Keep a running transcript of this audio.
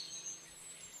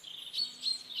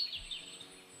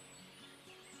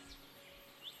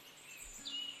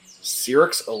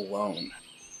Syrinx alone.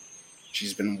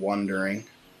 She's been wandering,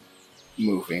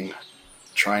 moving,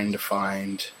 trying to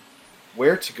find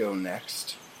where to go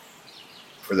next.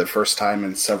 For the first time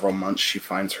in several months, she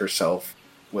finds herself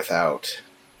without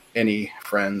any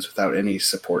friends, without any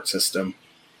support system,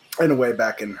 in a way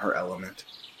back in her element.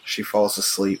 She falls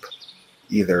asleep,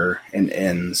 either in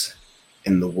inns,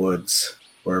 in the woods,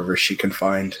 wherever she can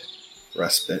find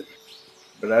respite.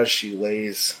 But as she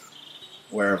lays,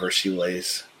 wherever she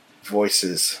lays,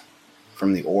 voices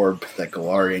from the orb that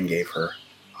Golarion gave her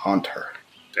haunt her.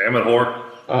 Damn it, whore.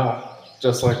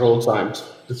 Just like old times.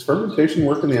 Does fermentation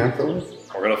work in the afterlife?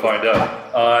 We're going to find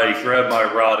out. I grabbed my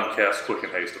rod and cast Quick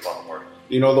and Haste upon the morning.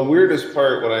 You know, the weirdest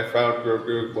part when I found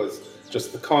Grogu was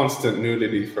just the constant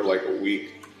nudity for like a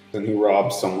week. Then he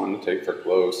robbed someone to take their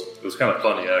clothes. It was kind of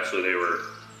funny, actually. They were,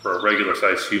 for a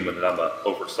regular-sized human, and I'm an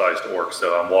oversized orc,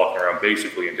 so I'm walking around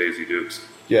basically in Daisy Dukes.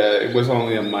 Yeah, it was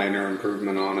only a minor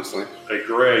improvement, honestly. Hey,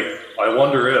 Greg, I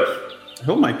wonder if... I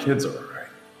hope my kids are alright.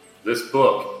 This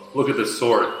book, look at this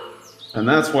sword. And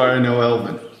that's why I know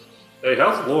Elvin. Hey,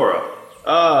 how's Laura?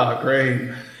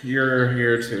 Great. You're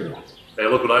here too. Hey,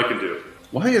 look what I can do.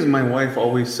 Why is my wife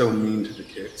always so mean to the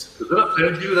kids? Does it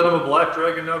offend you that I'm a black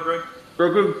dragon now, Greg?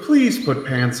 Grogu, please put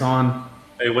pants on.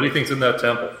 Hey, what do you think's in that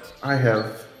temple? I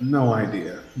have no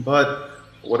idea, but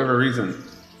for whatever reason,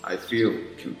 I feel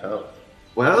compelled.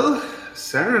 Well,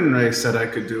 Sarenrae said I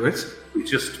could do it. We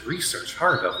just research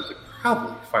hard enough, we could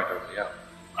probably find our way out.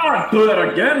 I'll do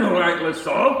it again, rightly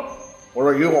so. What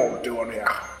are you all doing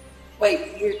here?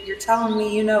 Wait, you're telling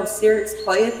me you know Syrinx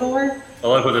Cleathor?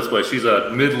 Well, I put it this way, she's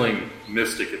a middling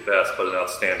mystic at best, but an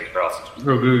outstanding prostitute.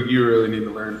 Grogu, you really need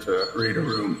to learn to read a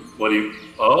room. What do you...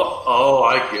 Oh,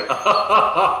 I get...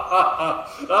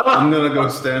 I'm gonna go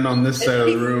stand on this side of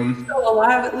the room. Still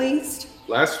alive at least?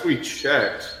 Last we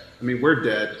checked, I mean, we're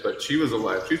dead, but she was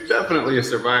alive. She's definitely a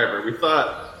survivor. We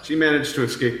thought she managed to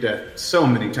escape death so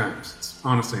many times. It's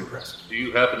honestly impressive. Do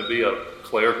you happen to be a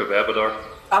cleric of Abadar?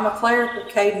 I'm a cleric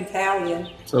of Caden Callion.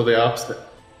 So the opposite.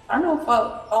 I don't know if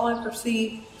I'll ever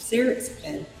see Syrinx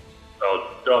again.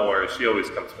 Oh, don't worry, she always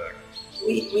comes back.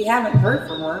 We haven't heard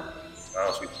from her.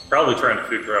 Well, she's probably trying to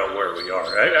figure out where we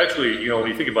are. Actually, you know, when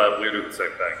you think about it, we do the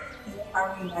same thing.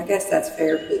 I mean, I guess that's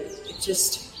fair, but it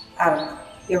just, I don't know.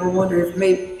 You ever wonder if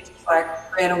maybe like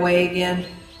ran away again?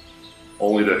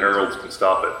 Only the heralds can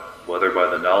stop it, whether by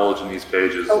the knowledge in these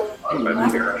pages or by the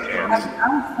hair in hands.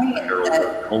 I'm thinking The heralds that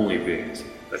are the only beings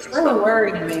that it's can really stop it.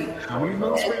 worrying me. How many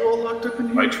months were you all locked up in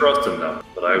here? I trust in them,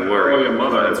 but I worry. Oh, your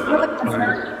mother has I'm really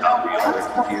concerned about what's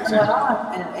going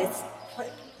on, and it's...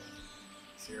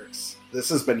 Syrinx, this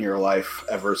has been your life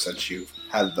ever since you've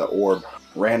had the orb.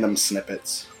 Random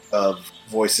snippets of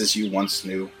voices you once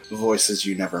knew, voices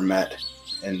you never met,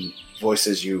 and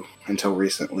voices you, until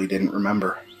recently, didn't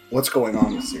remember. What's going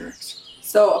on with Syrinx?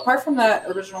 So, apart from that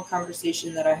original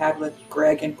conversation that I had with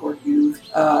Greg and Grogu,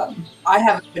 I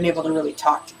haven't been able to really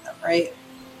talk to them, right?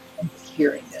 I'm just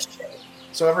hearing this shit.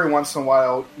 So every once in a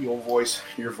while, your voice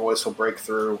will break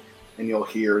through, and you'll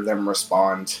hear them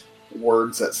respond.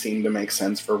 Words that seem to make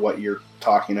sense for what you're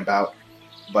talking about,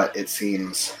 but it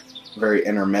seems very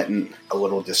intermittent, a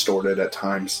little distorted at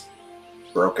times,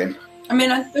 broken. I mean,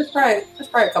 there's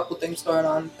probably a couple things going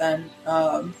on then.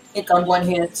 I think on one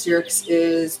hand, Syrinx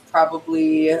is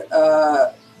probably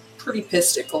pretty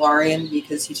pissed at Golarion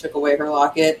because he took away her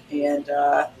locket and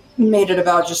made it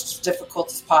about just as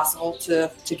difficult as possible to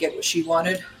get what she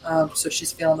wanted. So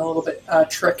she's feeling a little bit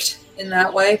tricked in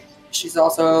that way. She's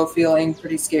also feeling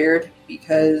pretty scared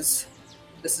because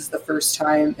this is the first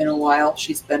time in a while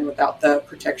she's been without the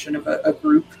protection of a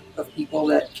group of people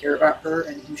that care about her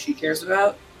and who she cares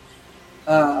about.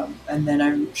 And then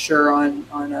I'm sure on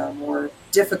more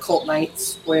difficult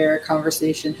nights where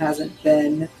conversation hasn't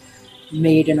been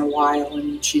made in a while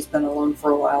and she's been alone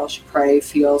for a while, she probably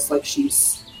feels like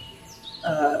she's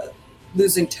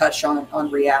losing touch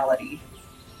on reality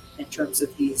in terms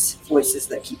of these voices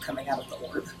that keep coming out of the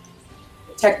orb.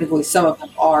 Technically, some of them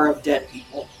are of dead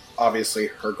people. Obviously,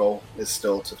 her goal is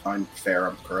still to find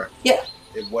Farum, correct? Yeah.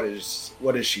 What is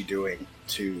she doing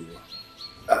to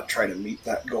try to meet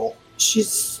that goal?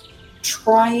 She's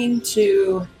trying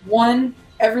to,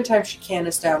 every time she can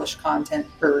establish content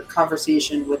or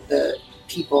conversation with the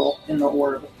people in the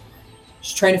orb,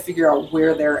 she's trying to figure out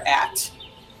where they're at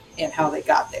and how they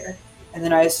got there. And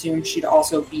then I assume she'd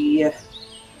also be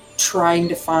trying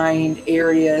to find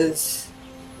areas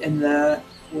in the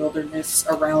wilderness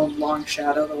around Long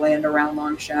Shadow, the land around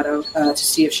Long Shadow, to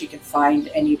see if she can find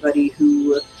anybody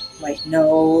who might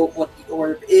know what the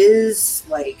orb is,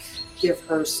 like give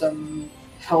her some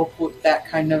help with that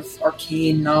kind of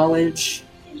arcane knowledge,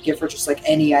 and give her just like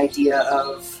any idea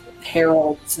of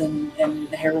heralds and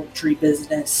heraldry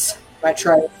business. I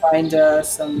tried to find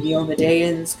some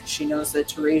Neomedeans, because she knows that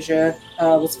Teresia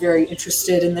was very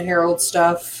interested in the herald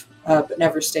stuff, but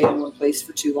never stayed in one place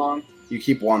for too long. You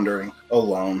keep wandering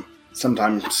alone.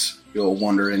 Sometimes you'll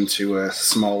wander into a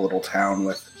small little town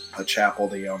with a chapel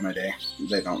de Yomede.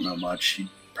 They don't know much. You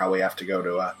probably have to go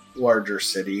to a larger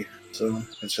city. So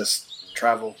it's just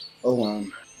travel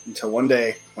alone until one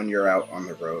day when you're out on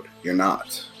the road. You're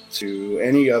not. To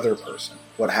any other person,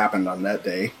 what happened on that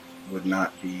day would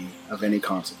not be of any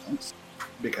consequence,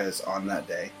 because on that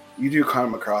day you do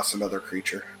come across another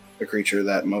creature, a creature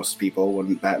that most people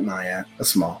wouldn't bat an eye at, a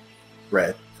small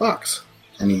red fox,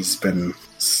 and he's been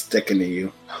sticking to you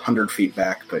 100 feet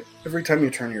back, but every time you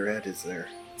turn your head is there.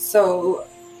 So,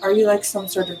 are you like some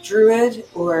sort of druid,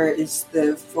 or is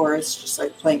the forest just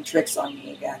like playing tricks on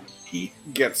me again? He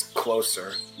gets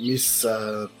closer. Miss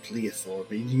Pleathor,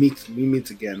 we meet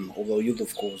again, although you,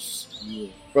 of course, you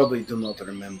probably do not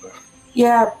remember.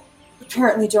 Yeah,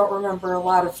 apparently don't remember a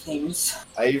lot of things.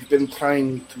 I've been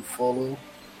trying to follow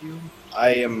you. I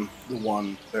am the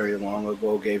one very long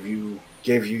ago gave you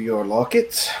your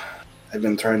locket. I've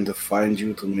been trying to find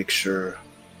you to make sure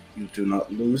you do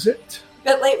not lose it.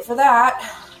 Bit late for that.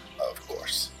 Of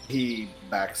course. He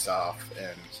backs off,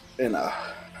 and in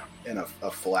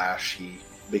a flash, he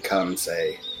becomes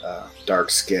a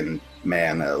dark-skinned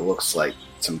man. It looks like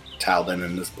some Taldan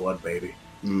in his blood, baby.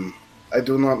 I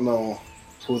do not know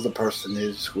who the person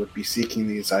is who would be seeking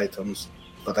these items,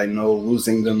 but I know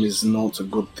losing them is not a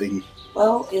good thing.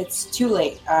 Well, it's too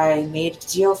late. I made a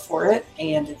deal for it,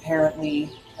 and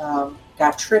apparently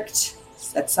got tricked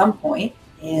at some point,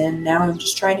 and now I'm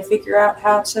just trying to figure out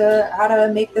how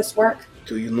to make this work.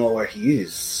 Do you know where he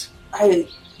is? I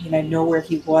know where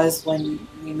he was when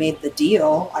we made the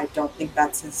deal. I don't think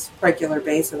that's his regular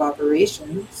base of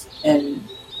operations. And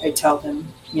I tell him,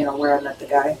 where I met the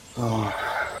guy. Oh,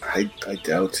 I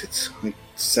doubt it. We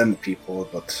send people,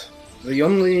 but the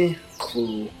only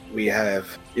clue we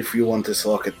have, if you want this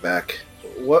locket back,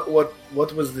 what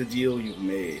was the deal you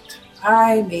made?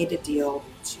 I made a deal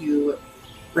to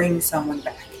bring someone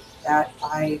back that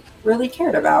I really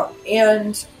cared about.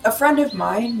 And a friend of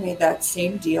mine made that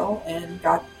same deal and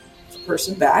got the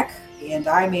person back. And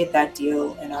I made that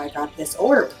deal and I got this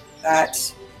orb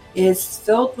that is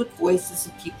filled with voices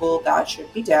of people that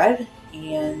should be dead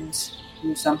and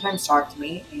who sometimes talk to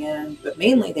me, but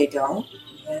mainly they don't.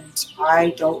 And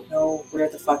I don't know where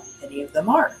the fuck any of them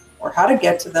are, or how to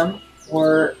get to them,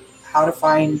 or how to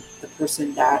find the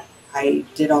person that I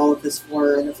did all of this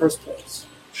for in the first place.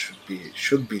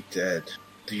 Should be dead.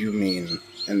 Do you mean?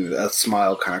 And a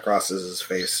smile kind of crosses his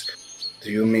face.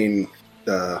 Do you mean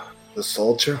the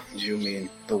soldier? Do you mean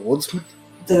the woodsman?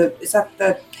 Is that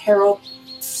the herald?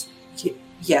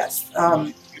 Yes.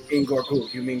 You mean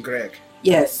Gorgu? You mean Greg?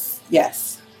 Yes.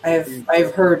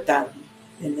 I've heard them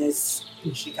in this.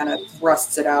 And she kind of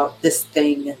thrusts it out. This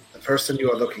thing. The person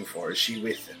you are looking for, is she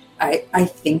with him? I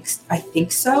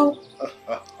think so.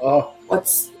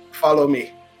 Follow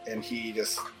me. And he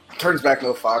just turns back into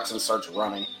a fox and starts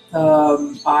running.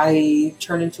 I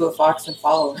turn into a fox and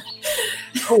follow him.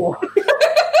 Cool.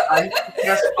 I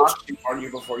guess fox can warn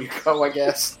you before you go, I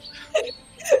guess.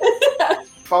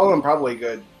 Follow him probably a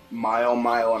good mile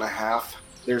and a half.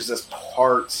 There's this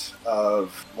part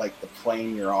of like the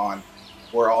plane you're on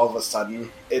where all of a sudden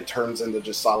it turns into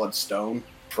just solid stone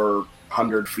for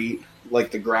 100 feet.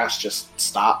 Like the grass just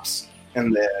stops,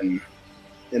 and then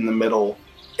in the middle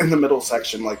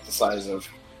section, like the size of,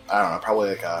 I don't know, probably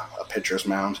like a pitcher's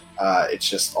mound, it's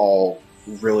just all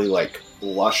really like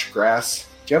lush grass.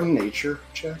 Do you have a nature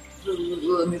check?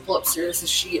 Let me pull up Sirius's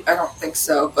sheet. I don't think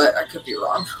so, but I could be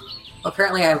wrong.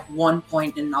 Apparently I have 1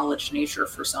 point in knowledge nature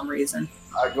for some reason.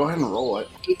 Go ahead and roll it.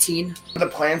 18. The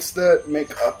plants that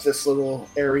make up this little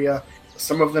area,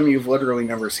 some of them you've literally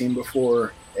never seen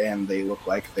before, and they look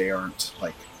like they aren't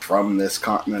like from this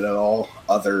continent at all.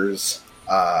 Others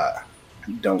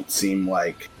don't seem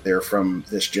like they're from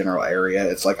this general area.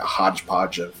 It's like a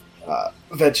hodgepodge of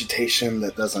vegetation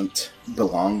that doesn't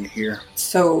belong here.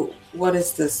 So what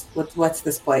is this? What's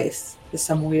this place? Is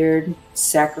some weird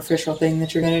sacrificial thing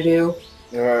that you're going to do?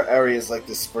 There are areas like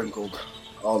this sprinkled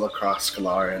all across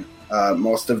Galarian.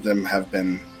 Most of them have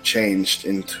been changed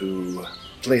into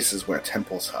places where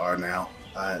temples are now.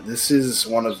 This is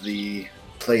one of the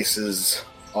places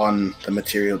on the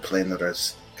material plane that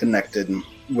is connected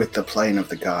with the plane of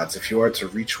the gods. If you are to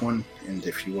reach one, and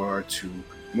if you are to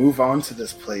move on to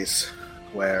this place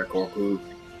where Gorgu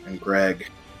and Greg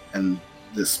and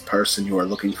this person you are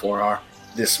looking for are,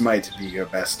 this might be your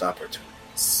best opportunity.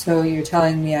 So you're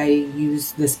telling me I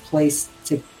use this place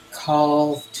to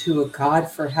call to a god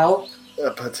for help?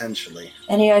 Potentially.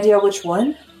 Any idea which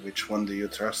one? Which one do you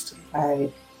trust in?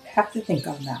 I have to think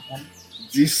on that one.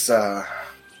 This,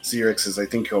 Xerix is, I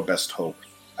think, your best hope.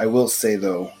 I will say,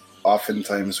 though,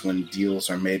 oftentimes when deals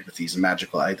are made with these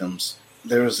magical items,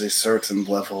 there is a certain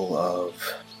level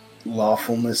of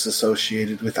lawfulness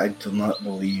associated with. I do not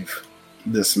believe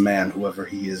this man, whoever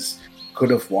he is, could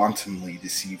have wantonly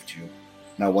deceived you.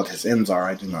 Now, what his ends are,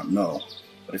 I do not know.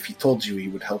 But if he told you he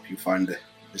would help you find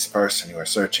this person you are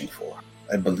searching for,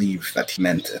 I believe that he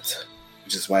meant it.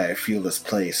 Which is why I feel this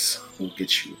place will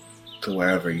get you to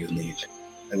wherever you need.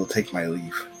 I will take my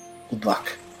leave. Good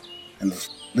luck, and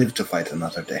live to fight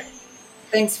another day.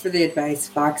 Thanks for the advice,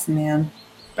 Foxman.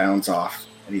 Bounds off,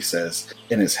 and he says,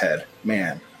 in his head,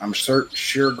 man, I'm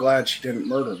sure glad she didn't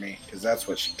murder me, because that's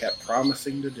what she kept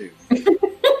promising to do.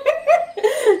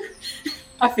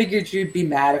 I figured you'd be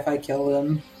mad if I killed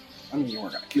him. I mean, you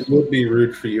weren't going to kill It would be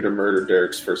rude for you to murder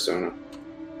Derek's persona.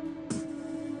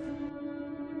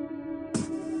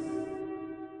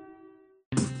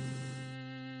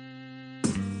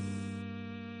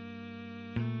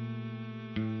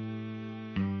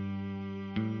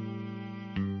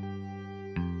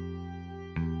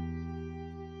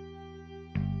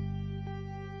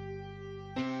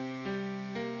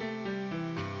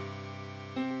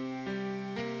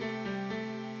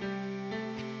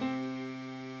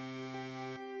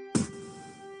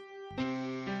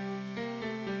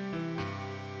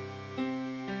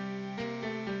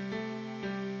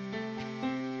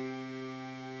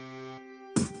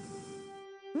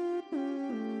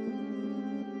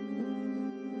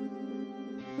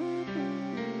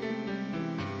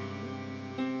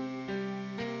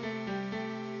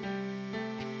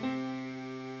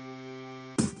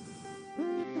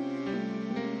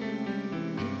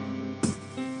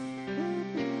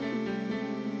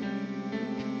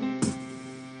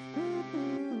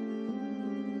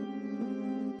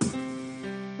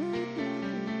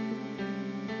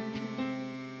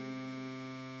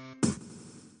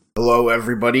 Hello,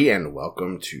 everybody, and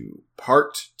welcome to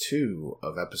part 2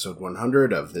 of episode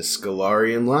 100 of this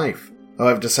Scalarian Life.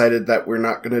 I've decided that we're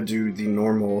not going to do the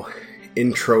normal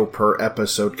intro per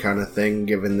episode kind of thing,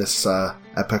 given this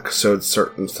episode's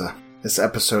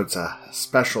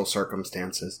special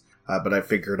circumstances. But I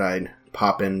figured I'd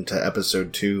pop into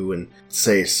episode 2 and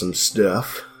say some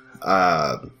stuff.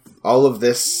 All of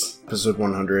this, episode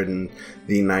 100 and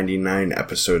the 99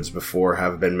 episodes before,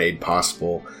 have been made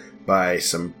possible by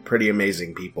some pretty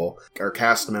amazing people. Our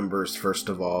cast members, first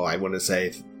of all, I want to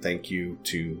say thank you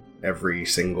to every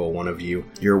single one of you.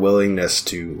 Your willingness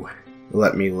to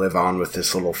let me live on with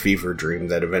this little fever dream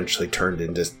that eventually turned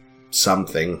into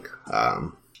something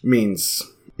means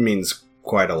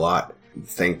quite a lot.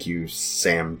 Thank you,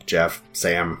 Sam, Jeff,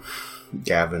 Sam,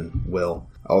 Gavin, Will.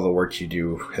 All the work you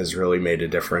do has really made a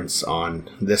difference on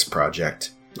this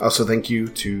project. Also, thank you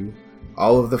to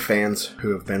all of the fans who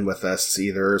have been with us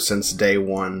either since day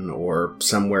one or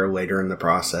somewhere later in the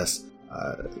process.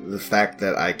 The fact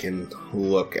that I can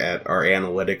look at our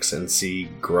analytics and see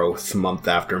growth month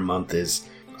after month is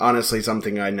honestly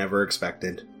something I never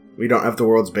expected. We don't have the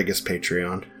world's biggest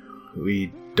Patreon.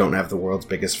 We don't have the world's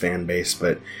biggest fan base,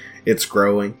 but it's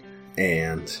growing,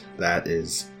 and that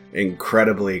is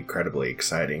incredibly, incredibly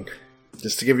exciting.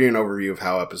 Just to give you an overview of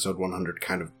how episode 100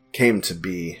 kind of came to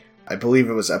be, I believe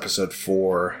it was episode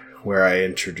 4 where I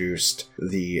introduced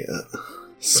the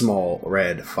small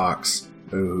red fox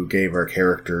who gave our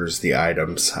characters the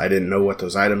items. I didn't know what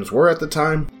those items were at the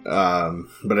time,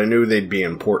 but I knew they'd be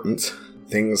important.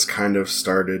 Things kind of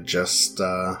started just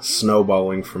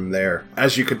snowballing from there.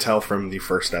 As you could tell from the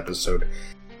first episode,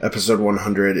 episode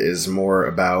 100 is more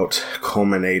about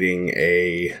culminating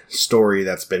a story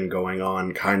that's been going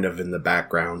on kind of in the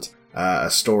background. A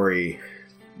story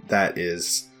that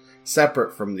is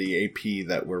separate from the AP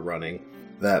that we're running,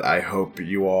 that I hope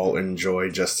you all enjoy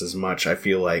just as much. I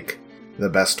feel like the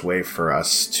best way for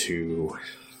us to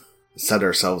set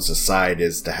ourselves aside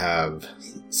is to have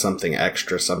something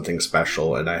extra, something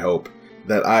special, and I hope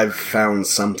that I've found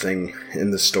something in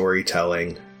the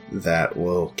storytelling that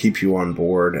will keep you on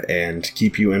board and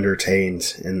keep you entertained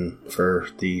for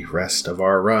the rest of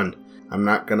our run. I'm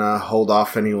not gonna hold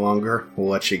off any longer. We'll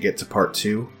let you get to part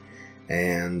 2,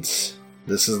 and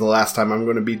this is the last time I'm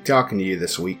going to be talking to you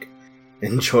this week.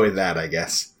 Enjoy that, I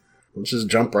guess. Let's just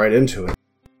jump right into it.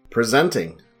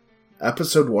 Presenting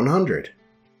episode 100.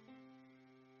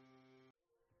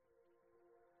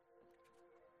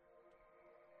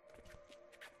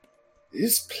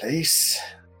 This place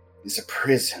is a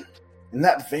prison. In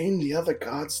that vein, the other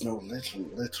gods know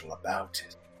little about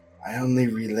it. I only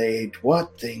relayed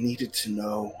what they needed to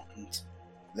know, and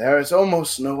There is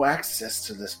almost no access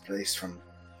to this place from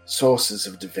sources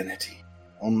of divinity.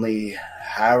 Only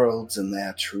heralds and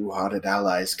their true-hearted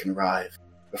allies can arrive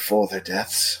before their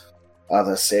deaths.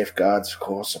 Other safeguards, of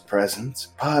course, are present,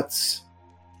 but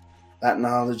that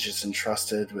knowledge is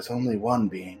entrusted with only one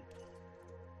being.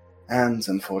 And,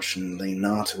 unfortunately,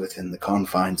 not within the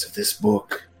confines of this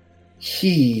book.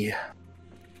 He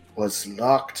was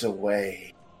locked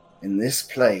away in this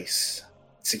place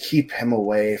to keep him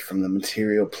away from the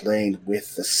material plane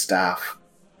with the staff.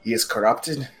 He is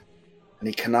corrupted, and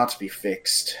he cannot be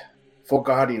fixed. 4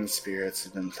 guardian spirits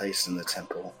have been placed in the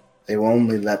temple. They will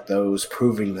only let those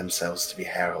proving themselves to be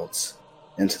heralds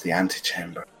into the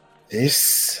antechamber.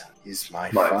 This is my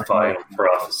final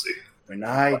prophecy. When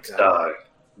I die,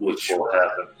 which will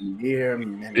happen mere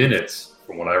minutes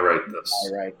from when I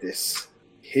write this.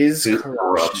 His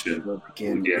corruption will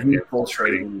begin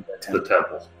infiltrating the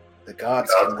temple. The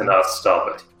gods cannot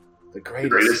stop it. The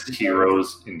greatest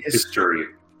heroes in history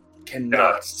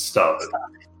cannot stop it.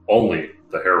 Only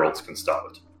the heralds can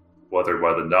stop it. Whether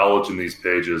by the knowledge in these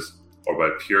pages or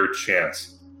by pure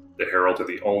chance, the heralds are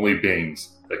the only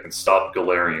beings that can stop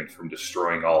Galarian from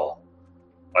destroying all.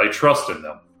 I trust in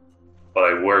them, but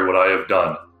I worry what I have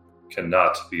done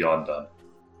cannot be undone.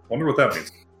 Wonder what that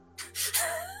means.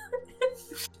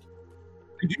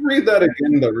 Could you read that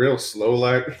again, the real slow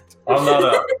like? I'm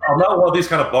not one of these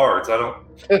kind of bards. I don't.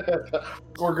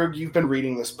 Gorgug, you've been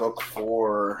reading this book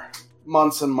for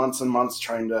months and months and months,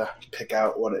 trying to pick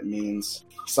out what it means.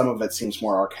 Some of it seems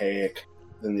more archaic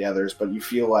than the others, but you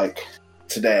feel like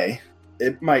today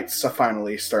it might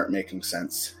finally start making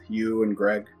sense. You and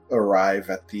Greg arrive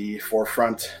at the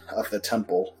forefront of the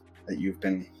temple that you've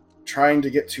been trying to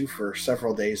get to for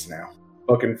several days now.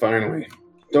 Fucking finally.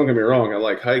 Don't get me wrong, I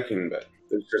like hiking, but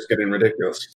it's just getting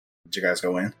ridiculous. Did you guys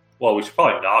go in? Well, we should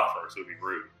probably knock first. It would be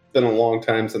rude. It's been a long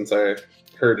time since I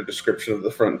heard a description of the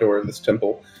front door of this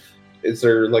temple. Is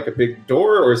there like a big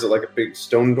door, or is it like a big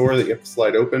stone door that you have to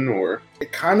slide open, or?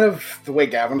 It kind of, the way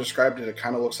Gavin described it, it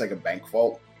kind of looks like a bank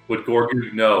vault. Would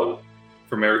Gorgug know,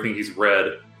 from everything he's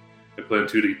read and put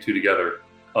two together,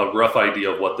 a rough idea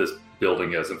of what this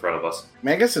building is in front of us? I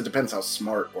mean, I guess it depends how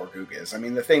smart Gorgug is. I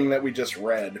mean, the thing that we just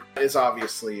read is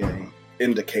obviously an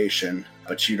indication,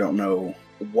 but you don't know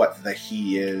what the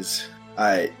he is.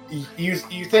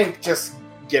 You think, just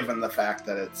given the fact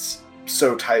that it's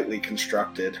so tightly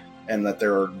constructed and that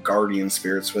there are guardian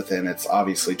spirits within, it's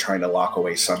obviously trying to lock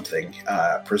away something.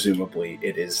 Presumably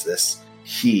it is this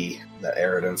he that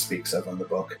Aridon speaks of in the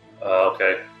book.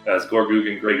 Okay. As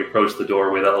Gorgug and Greg approach the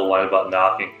doorway, that little line about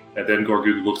knocking, and then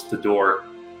Gorgug looks at the door,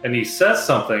 and he says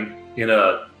something in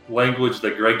a language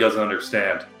that Greg doesn't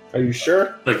understand. Are you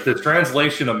sure? Like, the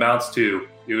translation amounts to,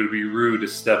 it would be rude to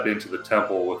step into the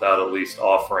temple without at least an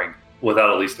offering.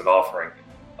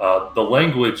 The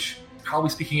language, probably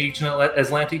speaking ancient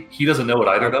Aslanti, he doesn't know it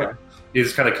either, though. It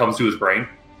just kind of comes to his brain.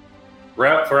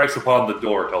 Rap thrice upon the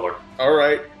door, Teller. All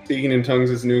right. Speaking in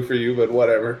tongues is new for you, but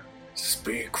whatever.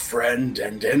 Speak, friend,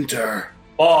 and enter.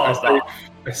 Oh,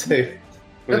 I say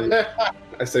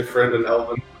friend and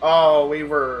Elven. Oh, we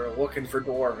were looking for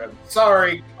Dwarven.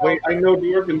 Sorry. Wait, I know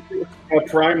Dwarven too.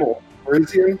 Primal.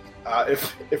 Parisian?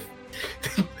 If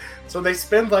so they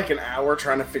spend like an hour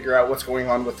trying to figure out what's going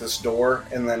on with this door,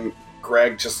 and then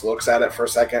Greg just looks at it for a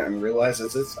second and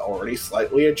realizes it's already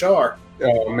slightly ajar.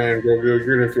 Oh man, Grogu,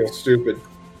 you're gonna feel stupid.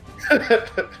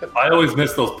 I always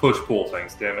miss those push-pull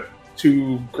things, damn it.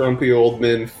 2 grumpy old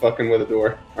men fucking with a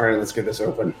door. Alright, let's get this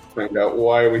open. Find out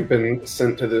why we've been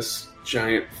sent to this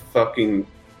giant fucking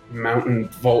mountain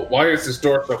vault. Why is this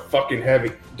door so fucking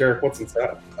heavy? Derek, what's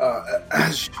inside?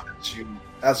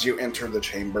 As you enter the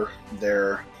chamber,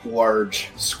 their large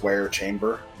square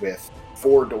chamber with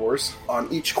 4 doors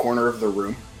on each corner of the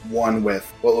room. One with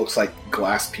what looks like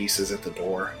glass pieces at the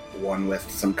door, one with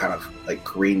some kind of like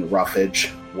green roughage,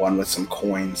 one with some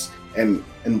coins, and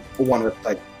one with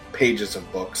like pages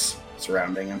of books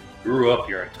surrounding him. Grew up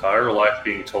your entire life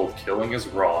being told killing is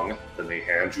wrong, then they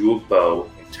hand you a bow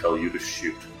and tell you to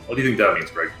shoot. What do you think that means,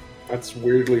 Greg? That's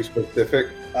weirdly specific.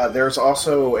 There's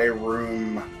also a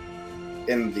room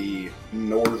in the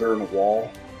northern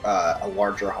wall, a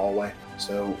larger hallway.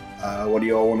 So, what do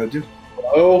you all want to do?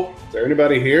 Hello? Is there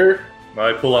anybody here?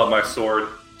 I pull out my sword,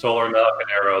 Toller, knock, and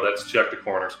arrow. Let's check the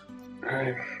corners.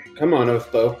 Alright, come on,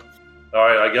 Oathbow.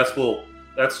 Alright, I guess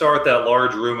let's start that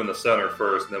large room in the center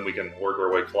first, and then we can work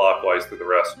our way clockwise through the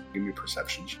rest. Give me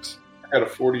perception checks. I got a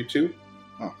 42.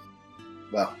 Oh,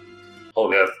 well.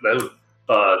 Oh, yeah, that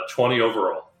was 20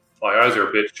 overall. My eyes are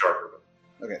a bit sharper.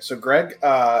 Okay, so Greg,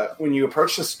 when you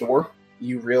approach this door,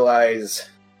 you realize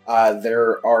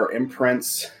there are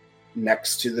imprints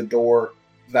next to the door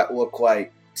that look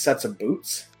like sets of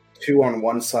boots, 2 on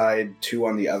one side, 2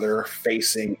 on the other,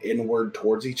 facing inward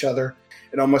towards each other.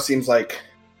 It almost seems like,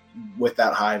 with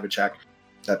that high of a check,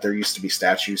 that there used to be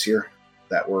statues here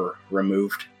that were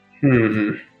removed.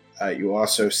 You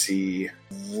also see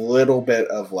a little bit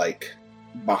of, like,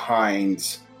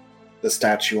 behind the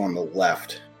statue on the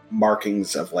left,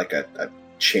 markings of, like, a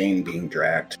chain being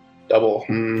dragged. Double.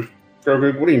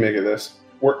 Grogu, what do you make of this?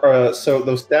 So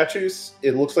those statues,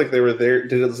 it looks like they were there.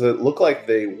 Does it look like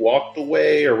they walked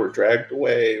away or were dragged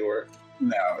away? Or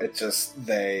no, it's just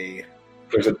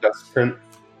there's a dust print?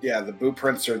 Yeah, the boot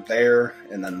prints are there,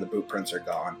 and then the boot prints are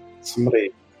gone.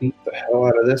 Somebody beat the hell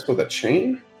out of this with a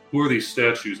chain? Who are these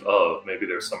statues of? Maybe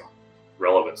there's some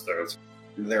relevance there.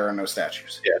 There are no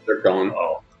statues. Yeah, they're gone.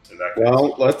 Oh, in that case.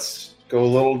 Well, let's go a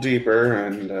little deeper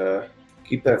and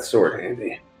keep that sword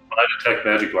handy. When I detect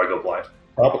magic, do I go blind?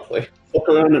 Probably. Look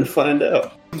around and find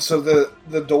out. So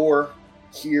the door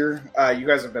here, you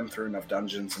guys have been through enough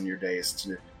dungeons in your days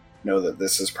to know that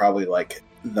this is probably like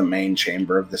the main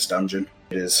chamber of this dungeon.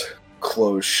 It is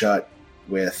closed shut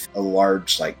with a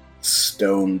large like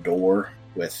stone door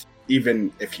with,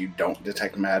 even if you don't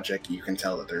detect magic, you can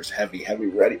tell that there's heavy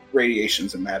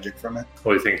radiations of magic from it.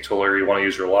 What do you think, Tuller? You want to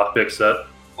use your lockpick set?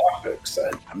 Lockpick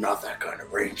set. I'm not that kind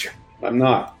of ranger. I'm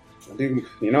not. I do,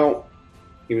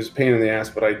 he was a pain in the ass,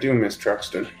 but I do miss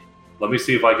Truxton. Let me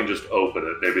see if I can just open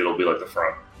it. Maybe it'll be like the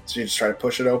front. So you just try to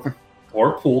push it open?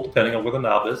 Or pull, depending on where the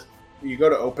knob is. You go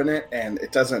to open it, and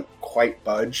it doesn't quite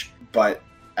budge, but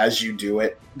as you do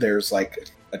it, there's like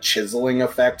a chiseling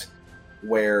effect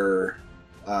where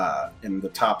in the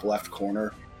top left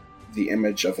corner, the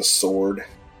image of a sword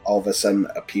all of a sudden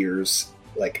appears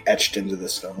like etched into the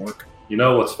stonework. You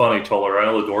know what's funny, Toller? I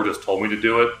know the door just told me to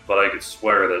do it, but I could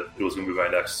swear that it was going to be my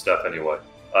next step anyway.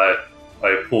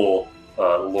 I pull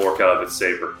Lork out of its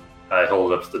saber. I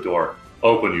hold it up to the door.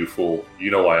 Open, you fool. You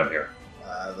know why I'm here.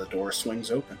 The door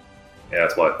swings open. Yeah,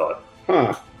 that's what I thought.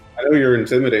 Huh. I know you're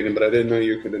intimidating, but I didn't know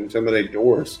you could intimidate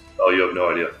doors. Oh, you have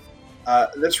no idea.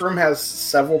 This room has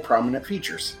several prominent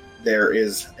features. There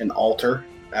is an altar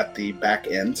at the back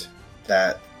end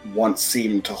that once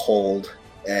seemed to hold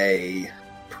a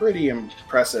pretty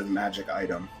impressive magic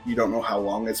item. You don't know how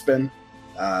long it's been,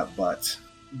 but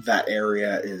that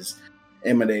area is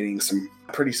emanating some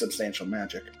pretty substantial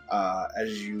magic.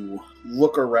 As you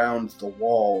look around the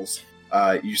walls,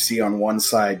 you see on one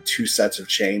side 2 sets of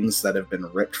chains that have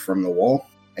been ripped from the wall,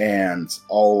 and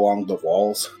all along the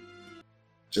walls,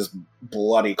 just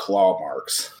bloody claw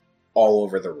marks all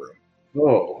over the room.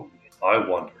 Oh, I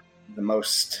wonder. The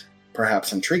most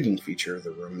perhaps intriguing feature of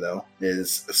the room, though,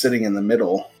 is sitting in the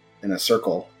middle in a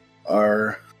circle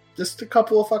are just a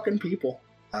couple of fucking people.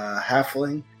 A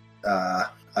halfling,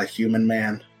 a human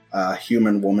man, a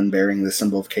human woman bearing the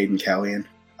symbol of Caden Callian,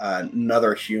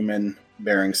 another human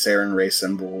bearing Saren Ray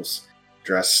symbols,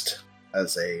 dressed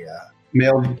as a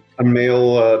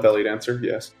male belly dancer,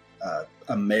 yes.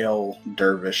 A male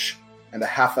dervish, and a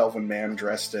half-elven man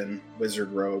dressed in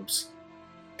wizard robes,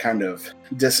 kind of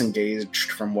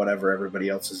disengaged from whatever everybody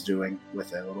else is doing,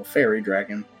 with a little fairy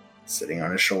dragon sitting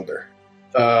on his shoulder.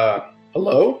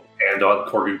 Hello?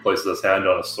 Corby places his hand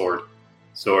on a sword.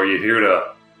 So are you here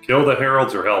to kill the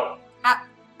heralds or help?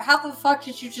 How the fuck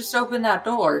did you just open that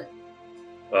door?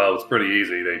 Well, it's pretty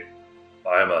easy.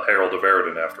 I am a herald of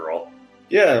Eridan, after all.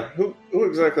 Yeah, who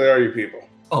exactly are you people?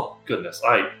 Oh, goodness.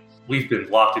 We've been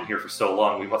locked in here for so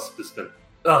long, we must have just been...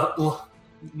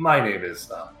 my name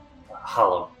is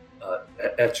Hollow,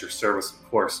 at your service, of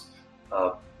course.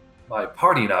 My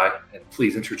party and I, and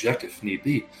please interject if need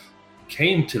be,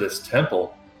 came to this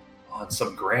temple on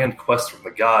some grand quest from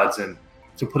the gods, and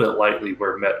to put it lightly,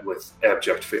 we're met with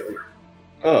abject failure.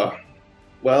 Oh,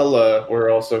 well,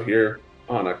 we're also here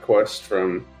on a quest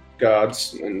from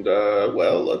gods, and,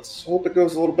 let's hope it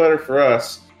goes a little better for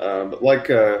us. But like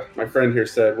my friend here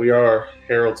said, we are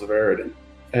heralds of Eridan.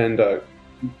 And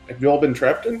have you all been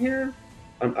trapped in here?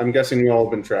 I'm guessing you all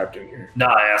have been trapped in here.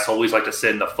 Nah, asshole. We like to sit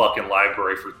in the fucking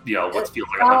library for, what feels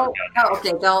like 100 years.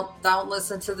 Okay, don't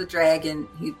listen to the dragon.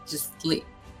 He just...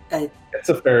 It's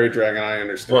a fairy dragon, I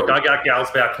understand. Look, I got gals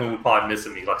back home who probably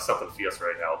missing me like something fierce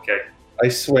right now, okay? I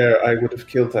swear I would have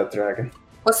killed that dragon.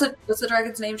 What's the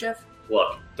dragon's name, Jeff?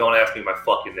 Look, don't ask me my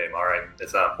fucking name, alright?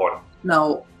 It's not important.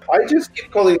 No. I just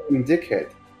keep calling him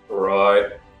Dickhead.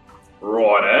 Right.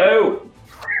 Righto.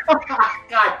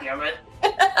 God damn it.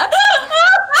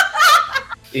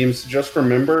 Eames, just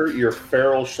remember, you're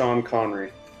feral Sean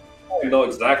Connery. You know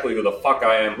exactly who the fuck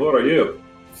I am. Who are you?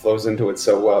 Flows into it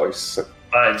so well. He's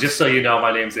just so you know,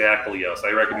 my name's Aklios.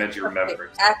 I recommend you remember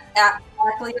it.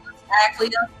 Aklios?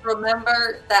 Actually,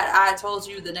 remember that I told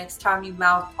you the next time you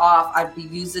mouth off, I'd be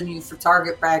using you for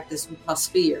target practice with my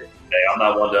spear. Hey, I'm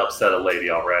not one to upset a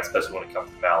lady, alright, especially when it comes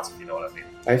to mouths, if you know what I mean.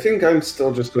 I think I'm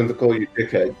still just going to call you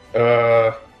dickhead.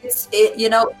 It's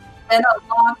been a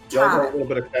long Y'all got a time. little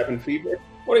bit of cabin fever?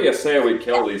 What do you say we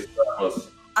kill these fellas?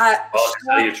 Oh,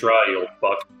 how you try, you old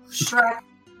fuck. Shrek,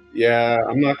 Yeah,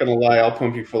 I'm not gonna lie, I'll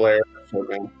pump you full of air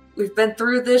right now. we've been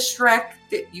through this, Shrek.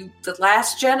 The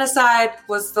last genocide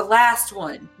was the last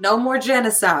one. No more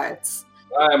genocides.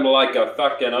 I'm like a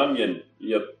fucking onion.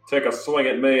 You take a swing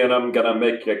at me and I'm gonna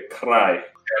make you cry.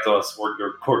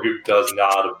 Korgoop does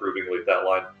nod approvingly at that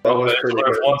line. That was There's pretty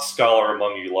good. one scholar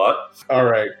among you lot. All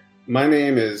right, my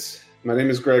name is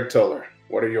Greg Tuller.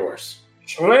 What are yours?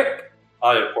 Shrek?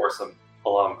 I, of course, am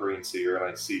Halam Greenseer, and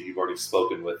I see you've already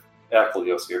spoken with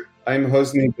Aklios here. I'm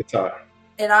Hosni Bata.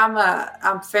 And I'm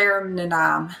Farum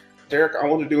Nanam. Derek, I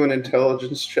want to do an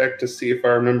intelligence check to see if I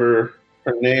remember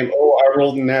her name. Oh, I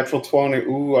rolled a natural 20.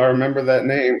 Ooh, I remember that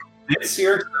name. Did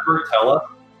Sierix ever tell us?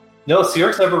 No,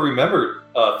 Sierix never remembered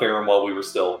Farum while we were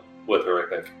still with her, I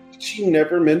think. Did she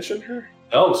never mention her?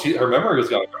 No, her memory was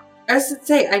gone. I was to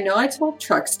say, I know I told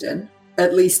Truxton,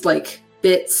 at least like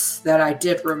bits that I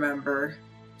did remember.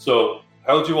 So,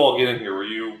 how'd you all get in here? Were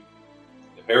you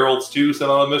heralds too sent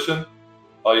on a mission?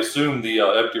 I assume the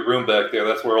empty room back there,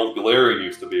 that's where old Galarian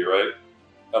used to be, right?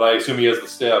 And I assume he has the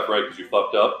staff, right, because you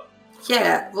fucked up?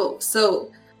 Yeah, well,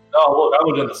 so... No, look, I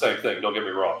would have done the same thing, don't get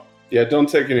me wrong. Yeah, don't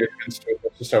take any offense to it.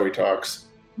 That's just how he talks.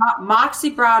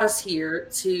 Moxie brought us here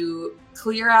to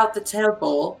clear out the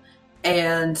temple,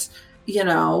 and, I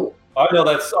know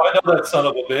that son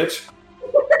of a bitch.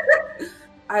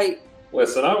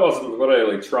 Listen, I wasn't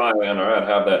really trying, or I'd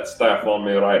have that staff on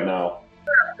me right now.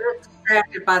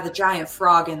 distracted by the giant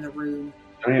frog in the room.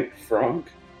 Giant frog?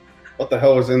 What the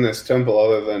hell is in this temple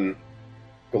other than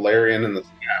Galarian and the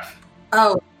staff?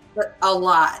 Oh, a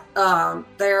lot.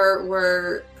 There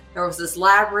was this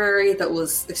library that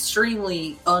was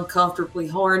extremely uncomfortably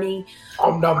horny.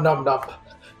 Nom nom nom nom.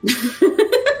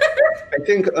 I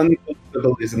think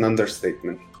uncomfortable is an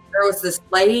understatement. There was this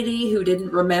lady who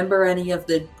didn't remember any of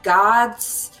the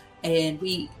gods, and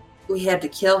we had to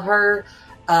kill her.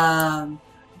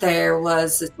 There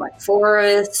was this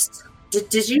forest.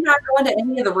 Did you not go into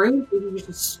any of the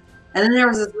rooms? And then there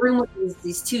was this room with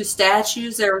these two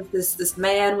statues. There was this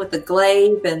man with the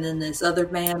glaive, and then this other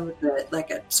man with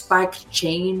a spiked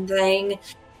chain thing.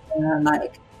 And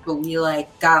we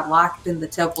got locked in the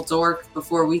temple door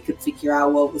before we could figure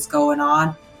out what was going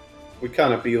on. We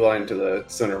kind of beeline to the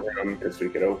center room because we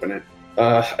could open it.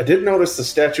 I did notice the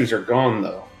statues are gone,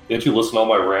 though. Didn't you listen to all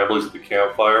my ramblings at the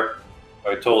campfire?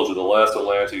 I told you the last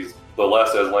Atlantes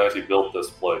built this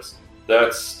place.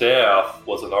 That staff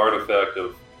was an artifact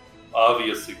of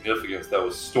obvious significance that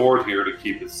was stored here to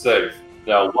keep it safe.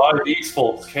 Now, why these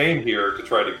folks came here to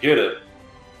try to get it,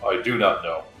 I do not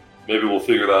know. Maybe we'll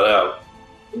figure that out.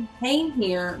 We came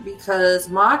here because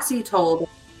Moxie told us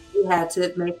we had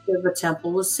to make sure the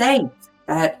temple was safe.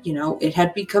 That, it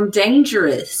had become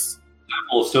dangerous. The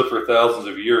temple has stood for thousands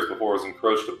of years before it was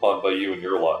encroached upon by you and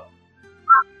your lot.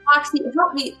 Moxie,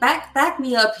 help me, back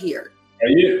me up here. Are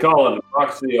you calling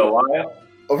Moxie a liar?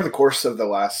 Over the course of the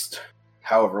last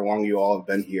however long you all have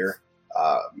been here,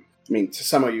 to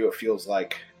some of you it feels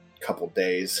like a couple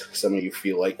days, some of you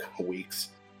feel like weeks.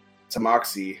 To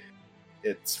Moxie,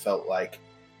 it's felt like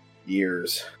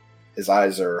years. His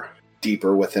eyes are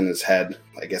deeper within his head,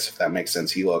 I guess if that makes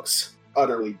sense. He looks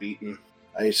utterly beaten.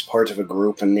 He's part of a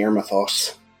group in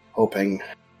Nirmathos, hoping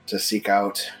to seek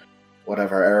out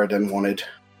whatever Eridan wanted,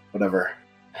 whatever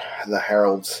the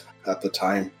heralds at the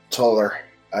time told her.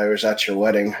 I was at your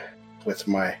wedding with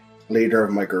my leader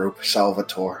of my group,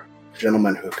 Salvatore, a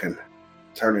gentleman who can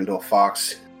turn into a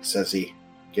fox. Says he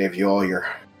gave you all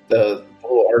The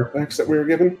little artifacts that we were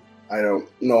given? I don't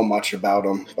know much about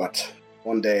him, but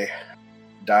one day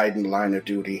died in line of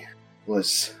duty,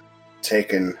 was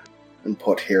taken and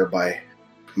put here by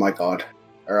my god,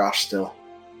 Erastil.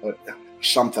 But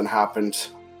something happened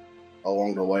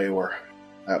along the way where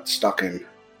I got stuck in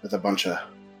with a bunch of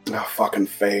fucking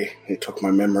Fae. He took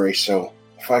my memory, so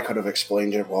if I could have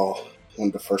explained it, well,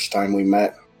 when the first time we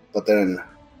met. But then,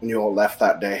 when you all left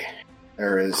that day,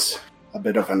 there is a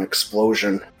bit of an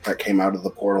explosion that came out of the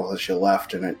portal as you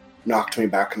left, and it knocked me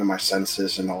back into my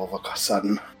senses, and all of a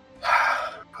sudden,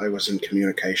 I was in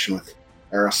communication with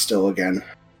Erastil again.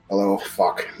 Although,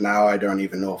 now I don't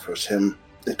even know if it was him.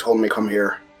 They told me come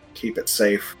here, keep it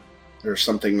safe. There's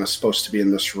something that's supposed to be in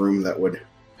this room that would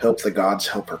help the gods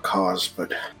help her cause,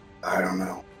 but I don't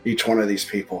know. Each one of these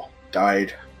people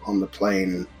died on the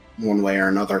plane, one way or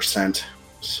another sent.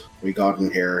 So we got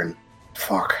in here and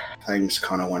things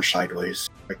kind of went sideways.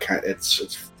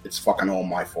 It's fucking all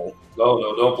my fault.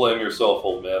 No, don't blame yourself,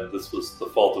 old man. This was the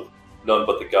fault of none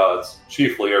but the gods.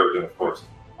 Chiefly Arrogant, of course.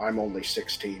 I'm only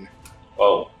 16.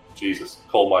 Oh, Jesus.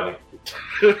 Coal mining.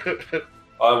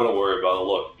 I wouldn't worry about it.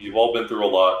 Look, you've all been through a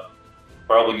lot.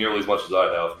 Probably nearly as much as I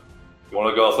have. You want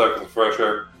to go outside for some fresh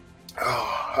air?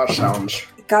 Oh, that sounds...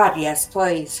 God, yes,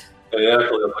 please. Hey,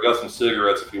 actually, I got some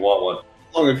cigarettes if you want one.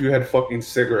 How long have you had fucking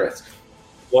cigarettes?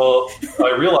 Well,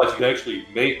 I realize you can actually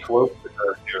make clothes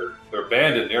here. They're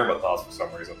banned in Nirmathos for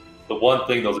some reason. The one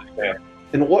thing those are banned.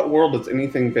 In what world is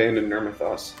anything banned in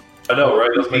Nirmathos? I know, right?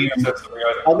 It doesn't make any sense to me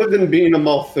either. Other than being a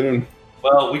Malthun.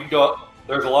 Well, we can go...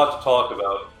 There's a lot to talk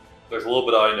about. There's a little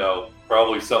bit I know.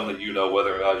 Probably some that you know,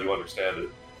 whether or not you understand it.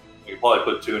 We can probably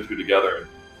put two and two together. And,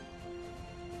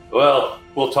 well,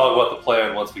 we'll talk about the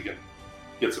plan once we can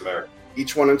get some air.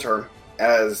 Each one in turn.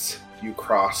 As you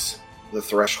cross the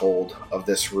threshold of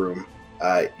this room,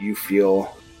 you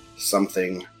feel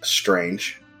something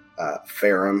strange.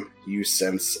 Farum, you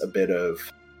sense a bit of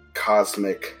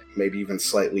cosmic, maybe even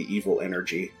slightly evil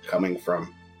energy coming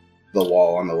from the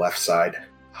wall on the left side.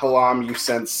 Halam, you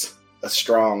sense a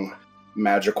strong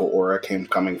magical aura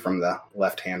coming from the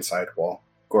left-hand side wall.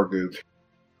 Gorgug,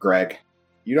 Greg,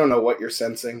 you don't know what you're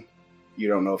sensing. You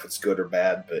don't know if it's good or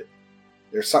bad, but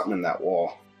there's something in that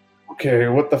wall. Okay,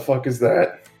 what the fuck is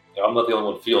that? I'm not the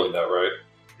only one feeling that, right?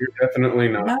 You're definitely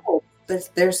not. No,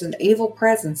 there's an evil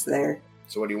presence there.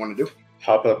 So what do you want to do?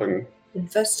 Hop up and...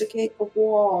 Investigate the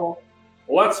wall.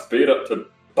 Let's beat up to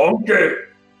Donkey!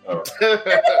 Oh.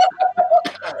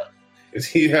 Is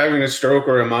he having a stroke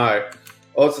or am I?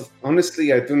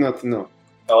 Honestly, I do not know.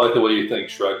 I like the way you think,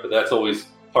 Shrek, but that's always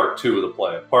part 2 of the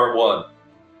plan. Part 1,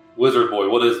 Wizard Boy,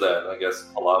 what is that? I guess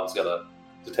Alam's gonna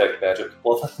detect magic.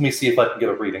 Well, let me see if I can get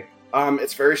a reading.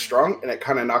 It's very strong, and it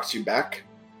kind of knocks you back.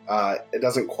 It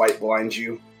doesn't quite blind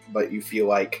you, but you feel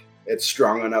like it's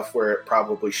strong enough where it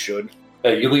probably should.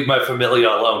 Hey, you leave my familia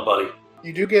alone, buddy.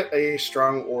 You do get a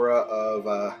strong aura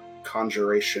of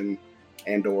conjuration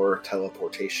and or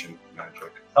teleportation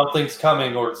magic. Something's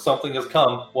coming, or something has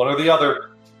come. One or the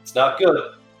other. It's not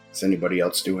good. Does anybody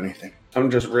else do anything? I'm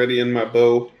just readying my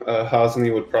bow.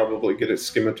 Hosni would probably get his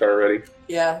scimitar ready.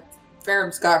 Yeah,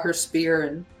 Farum's got her spear,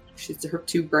 and her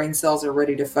 2 brain cells are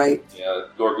ready to fight. Yeah,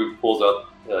 Gorgug pulls out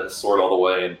his sword all the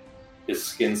way, and his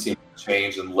skin seems to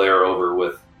change and layer over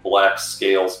with black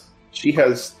scales. She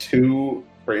has 2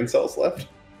 brain cells left?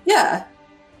 Yeah.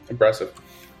 Impressive.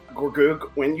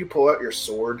 Gorgug, when you pull out your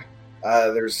sword,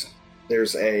 there's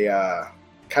a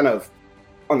kind of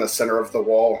on the center of the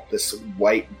wall, this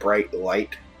white, bright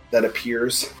light that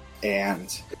appears,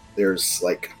 and there's,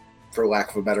 like, for lack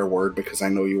of a better word, because I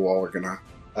know you all are gonna,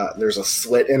 there's a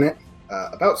slit in it,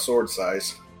 about sword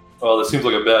size. Well, this seems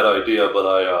like a bad idea, but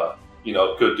I,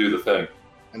 could do the thing.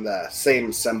 And the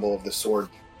same symbol of the sword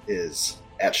is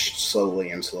etched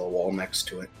slowly into the wall next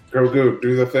to it. Gorgug,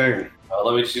 do the thing.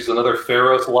 Let me just use another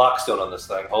Pharaoh's lockstone on this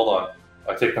thing. Hold on.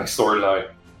 I take my sword and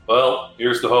well,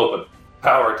 here's to hoping.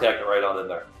 Power attack it right on in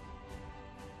there.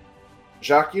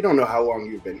 Jacques, you don't know how long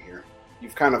you've been here.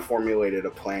 You've kind of formulated a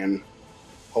plan,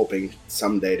 hoping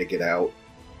someday to get out.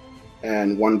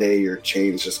 And one day your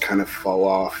chains just kind of fall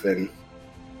off and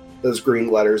those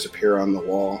green letters appear on the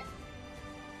wall.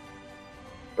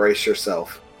 Brace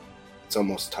yourself. It's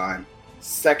almost time.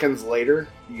 Seconds later,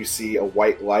 you see a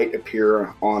white light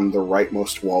appear on the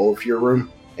rightmost wall of your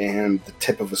room, and the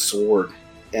tip of a sword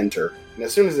enter. And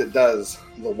as soon as it does,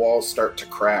 the walls start to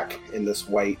crack in this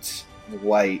white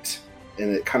light,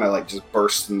 and it kind of like just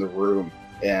bursts in the room.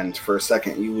 And for a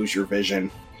second, you lose your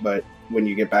vision, but when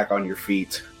you get back on your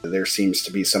feet, there seems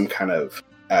to be some kind of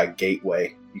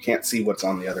gateway. You can't see what's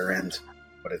on the other end,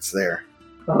 but it's there.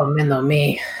 Oh,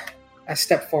 me. I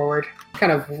step forward,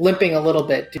 kind of limping a little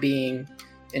bit to being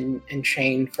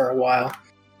enchained for a while.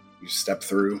 You step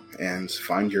through and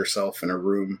find yourself in a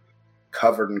room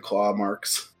covered in claw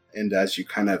marks, and as you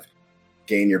kind of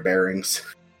gain your bearings,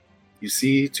 you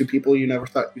see 2 people you never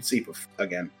thought you'd see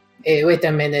again. Hey, wait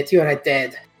a minute, you're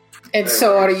dead. And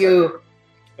so are you.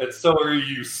 And so are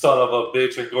you, son of a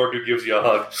bitch, and Gorgug gives you a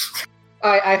hug.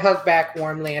 I hug back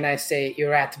warmly and I say, you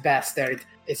rat bastard.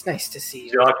 It's nice to see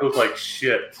you. Jacques looks like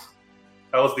shit.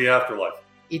 How was the afterlife?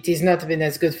 It has not been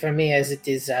as good for me as it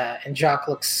is, and Jacques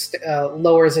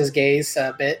lowers his gaze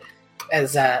a bit,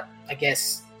 as, I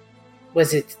guess,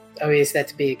 was it always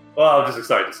that big? Well, I'm just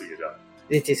excited to see you, Jacques.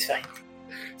 It is fine.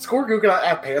 Gorgug got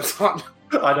have pants on.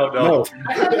 I don't know. No.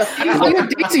 You had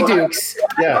Daisy Dukes.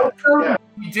 Yeah.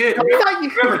 He did.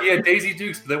 Remember, he had Daisy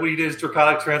Dukes, but then when he did his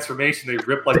draconic transformation, they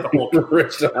ripped like the whole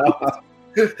Ripped off.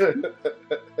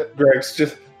 Greg's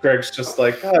just Greg's just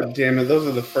like, God damn it, those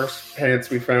are the first pants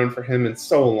we found for him in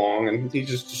so long, and he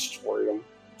just destroyed them.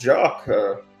 Jock,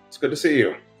 it's good to see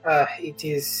you. It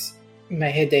is. My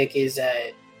headache is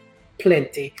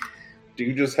plenty. Do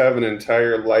you just have an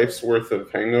entire life's worth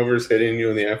of hangovers hitting you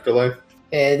in the afterlife?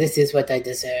 This is what I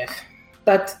deserve.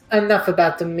 But enough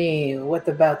about me. What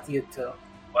about you two?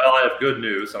 Well, I have good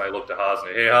news, and I looked to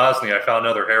Hosni. Hey, Hosni, I found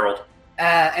another herald.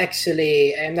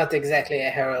 Actually, I'm not exactly a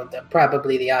herald. I'm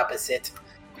probably the opposite.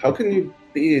 How can you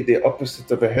be the opposite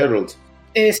of a herald?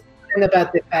 It's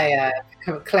about if I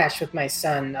clash with my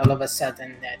son all of a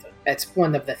sudden. That's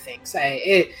one of the things.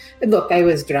 Look, I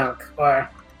was drunk, or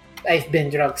I've been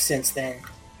drunk since then.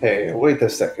 Hey, wait a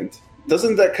second.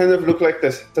 Doesn't that kind of look like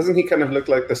this? Doesn't he kind of look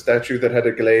like the statue that had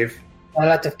a glaive? A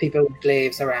lot of people with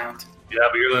glaives around. Yeah,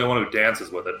 but you're the only one who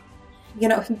dances with it. You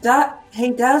know,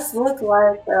 he does look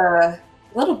like a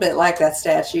little bit like that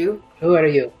statue. Who are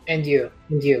you? And you?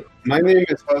 And you? My name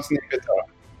is Hosni Vita.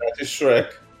 That is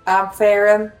Shrek. I'm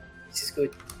Farron. This is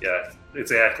good. Yeah,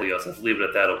 it's Acleus. Let's leave it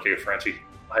at that, okay, Frenchie?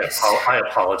 Yes. I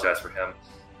apologize for him.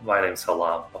 My name's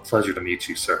Halam. A pleasure to meet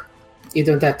you, sir. You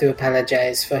don't have to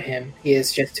apologize for him. He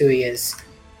is just who he is.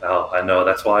 Oh, I know.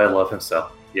 That's why I love him so.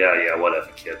 Yeah,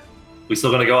 whatever, kid. We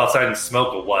still gonna go outside and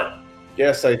smoke or what?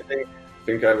 Yes, I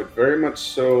think I would very much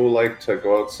so like to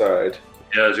go outside.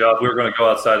 Yeah, Job, we were gonna go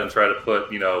outside and try to put,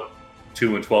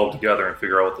 2 and 12 together and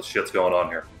figure out what the shit's going on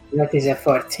here. What is a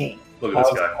 14? Look at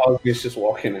this guy. Hosni's just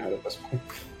walking out at this point.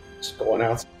 Just going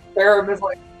out. Farron is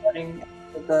like running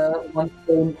with the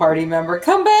one party member.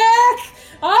 Come back!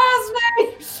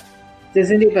 Osme!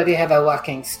 Does anybody have a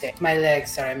walking stick? My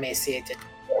legs are emaciated.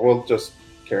 Yeah, we'll just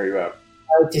carry you out.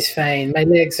 It is fine. My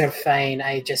legs are fine.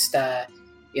 I just,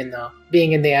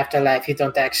 being in the afterlife, you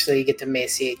don't actually get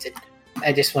emaciated.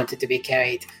 I just wanted to be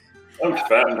carried. I'm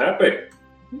fat and happy.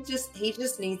 He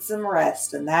just needs some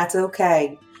rest, and that's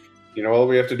okay. All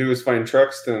we have to do is find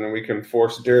Truxton, and we can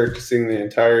force Derek to sing the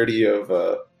entirety of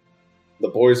The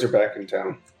Boys Are Back in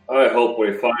Town. I hope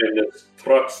we find this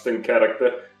Truxton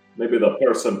character. Maybe the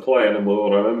person playing him will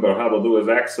remember how to do his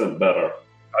accent better.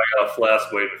 I got a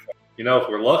flask waiting for him. If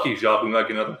we're lucky, Jacques, we might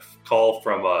get another call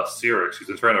from Cyrix. She's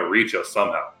been trying to reach us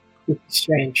somehow.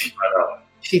 Strange. I know.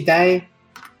 She died?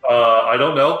 I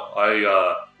don't know.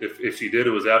 If she did,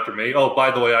 it was after me. Oh, by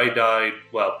the way, I died.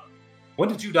 Well, when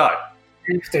did you die?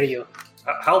 After you.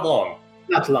 How long?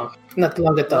 Not long. Not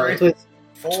long at all. Right. It was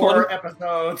 4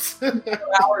 episodes.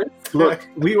 Look,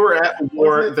 we were at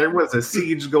war. There was a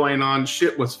siege going on.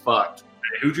 Shit was fucked.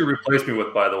 Hey, who'd you replace me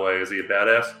with, by the way? Is he a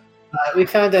badass? we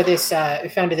found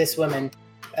this woman.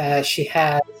 She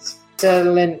has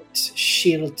excellent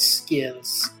shield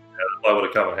skills. Yeah, that would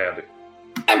have come in handy.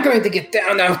 I'm going to get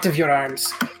down out of your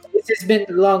arms. This has been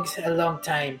a long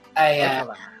time.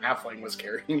 Halfling was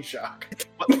carrying shock. It's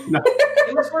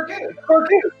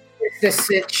the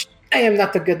sitch. I am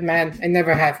not a good man. I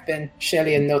never have been.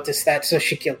 Shellyan noticed that, so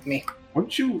she killed me.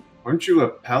 Aren't you a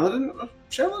paladin of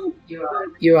Shellyan?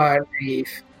 You are naive.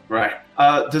 Right.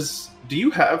 Do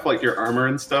you have your armor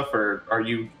and stuff, or are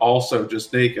you also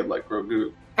just naked like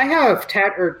Grogu? I have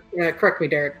correct me,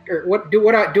 Derek. Or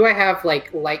do I have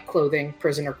light clothing,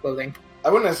 prisoner clothing? I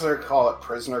wouldn't necessarily call it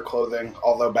prisoner clothing,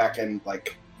 although back in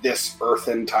this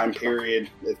earthen time period,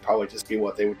 it'd probably just be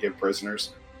what they would give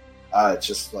prisoners. It's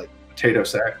just Potato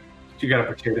sack. You got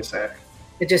a potato sack.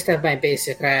 I just have my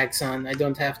basic rags on. I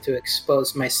don't have to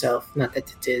expose myself. Not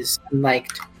that it is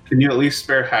unliked. Can you at least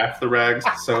spare half the rags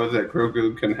so that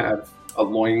Grogu can have a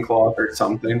loincloth or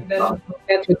something? That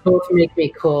would both make me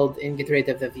cold and get rid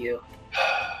of the view.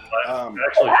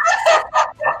 Actually,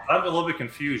 I'm a little bit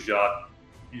confused, Jacques.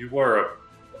 You were,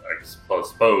 I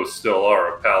suppose, still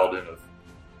are a paladin of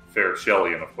Fair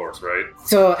Shellyan, of course, right?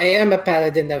 So I am a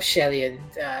paladin of Shellyan,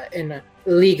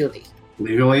 legally.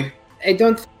 Legally? I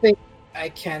don't think I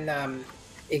can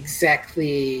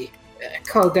exactly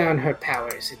call down her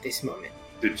powers at this moment.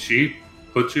 Did she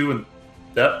put you in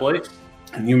that place?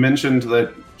 And you mentioned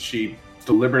that she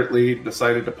deliberately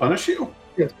decided to punish you?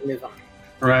 Let's move on.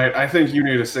 Right. I think you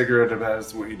need a cigarette if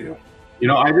that's what you do.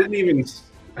 I didn't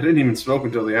even smoke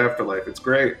until the afterlife. It's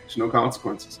great. There's no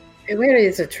consequences. Where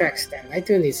is the Truxton? I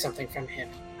do need something from him.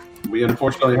 We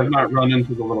unfortunately have not run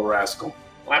into the little rascal.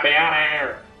 Let me out of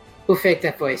here. Who faked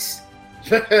that voice?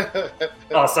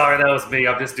 Oh, sorry, that was me.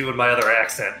 I'm just doing my other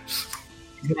accent.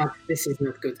 This is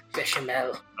not good.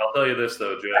 Bechamel. I'll tell you this,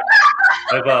 though, Jack.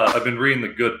 I've been reading the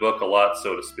good book a lot,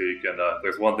 so to speak, and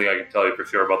there's one thing I can tell you for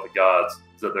sure about the gods,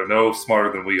 is that they're no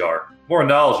smarter than we are. More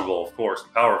knowledgeable, of course,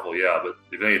 and powerful, yeah, but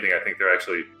if anything, I think they're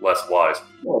actually less wise.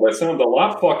 Well, they sound a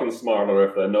lot fucking smarter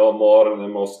if they know more and they're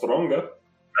more stronger.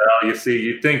 Well, you see,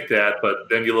 you think that, but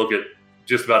then you look at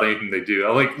just about anything they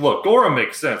do. Like, look, Gorham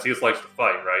makes sense. He just likes to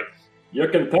fight, right? You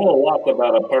can tell a lot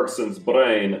about a person's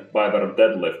brain by their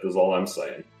deadlift, is all I'm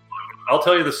saying. I'll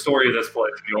tell you the story of this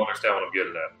place if you don't understand what I'm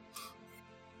getting at.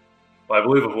 But I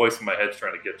believe a voice in my head is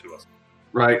trying to get to us.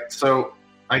 Right. So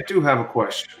I do have a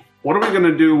question. What are we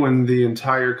going to do when the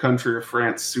entire country of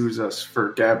France sues us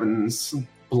for Gavin's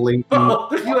blinking? Oh,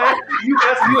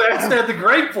 you asked that the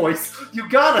great voice. You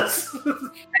got us.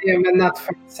 I am not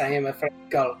France. I am a French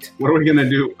goat. What are we going to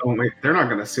do? Oh, wait, they're not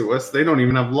going to sue us. They don't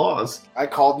even have laws. I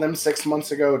called them 6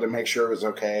 months ago to make sure it was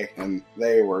okay, and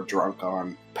they were drunk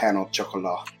on pain au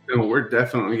chocolat. No, we're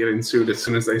definitely getting sued as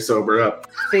soon as they sober up.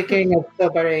 Speaking of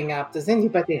sobering up, does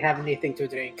anybody have anything to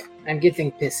drink? I'm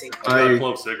getting pissy. I got a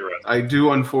clove cigarette. I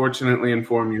do unfortunately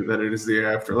inform you that it is the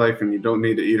afterlife and you don't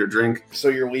need to eat or drink. So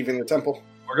you're leaving the temple?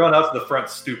 We're going out to the front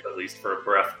stoop at least for a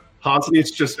breath.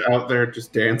 Posni's just out there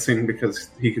just dancing because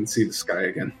he can see the sky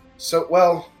again. So,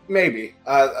 well, maybe.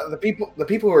 The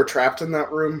people who are trapped in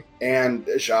that room, and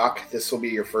Jacques, this will be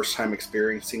your first time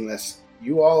experiencing this.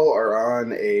 You all are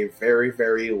on a very,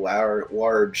 very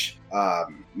large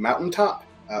mountaintop,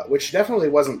 which definitely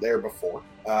wasn't there before.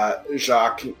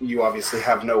 Jacques, you obviously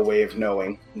have no way of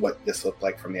knowing what this looked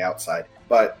like from the outside,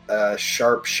 but a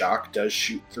sharp shock does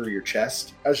shoot through your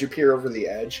chest as you peer over the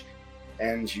edge,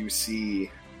 and you see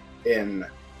in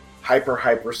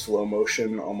hyper slow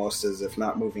motion, almost as if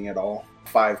not moving at all,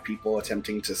 5 people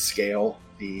attempting to scale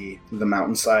the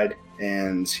mountainside,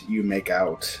 and you make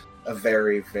out a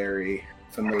very, very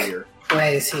familiar Why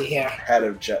is he here? head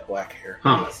of jet black hair.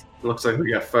 Huh. Looks like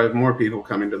we got 5 more people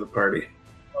coming to the party.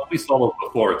 Well, we saw them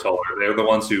before, Toller. They're the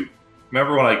ones who...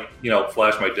 Remember when I,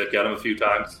 flashed my dick at him a few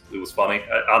times? It was funny.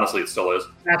 Honestly, it still is.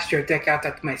 Flash your dick out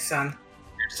at my son.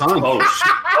 Your son?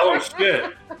 Oh, shit.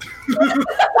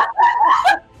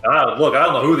 Look, I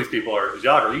don't know who these people are.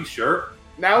 Jacques, are you sure?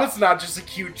 Now it's not just a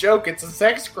cute joke, it's a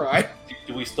sex crime.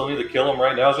 Do we still need to kill him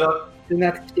right now, Jacques? Do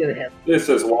not kill him. This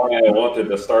is why I wanted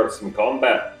to start some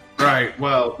combat. Right,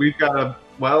 well, we've got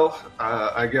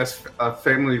I guess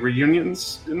family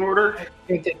reunions in order. I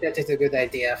think that is a good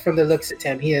idea. From the looks at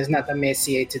him, he is not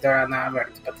emaciated or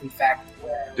unarmored, but in fact...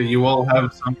 Do you all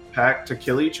have some pact to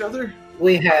kill each other?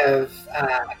 We have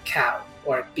a cow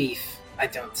or beef. I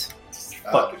don't.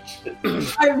 Fucking shit.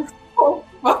 I'm so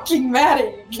fucking mad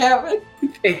at you, Kevin.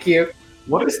 Thank you.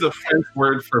 What is the French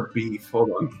word for beef? Hold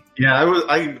on. Yeah,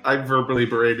 I verbally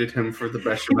berated him for the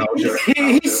bechamel joke.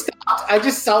 He stopped. I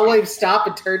just saw him stop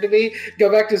and turn to me,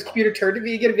 go back to his computer, turn to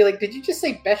me again, and be like, "Did you just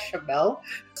say bechamel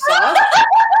sauce?"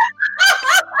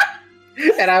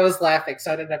 And I was laughing,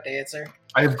 so I didn't have to answer.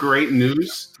 I have great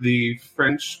news. The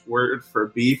French word for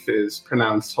beef is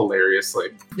pronounced hilariously.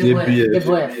 De beef.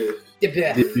 I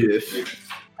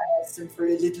asked him for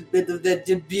a little bit of that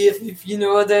beef, if you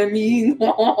know what I mean.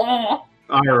 All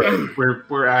right,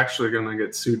 we're actually going to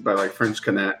get sued by like French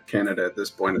Canada at this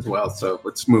point as well. So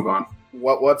let's move on.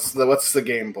 What's the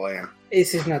game plan?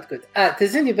 This is not good.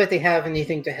 Does anybody have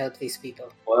anything to help these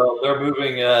people? Well, they're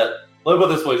moving at... Let me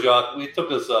put it this way, Jacques. It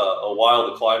took us a while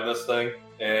to climb this thing,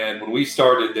 and when we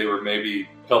started, they were maybe a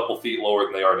couple feet lower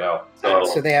than they are now.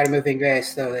 So they are moving very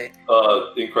slowly.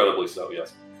 Incredibly so,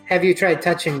 yes. Have you tried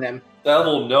touching them? That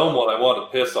little gnome one, I wanted to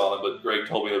piss on it, but Greg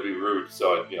told me it'd be rude,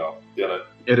 so I, did it.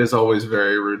 It is always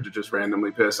very rude to just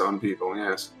randomly piss on people,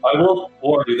 yes. I will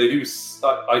warn you, they do...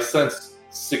 I sense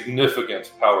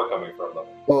significant power coming from them.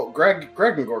 Well, Greg and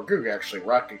Gorgug actually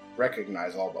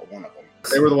recognize all but one of them.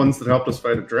 They were the ones that helped us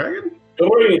fight a dragon?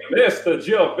 During this, did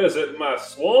you visit my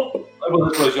swamp? I put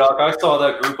it this way, Jacques. I saw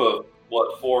that group of,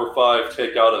 4 or 5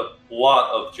 take out a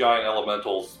lot of giant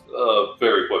elementals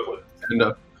very quickly. And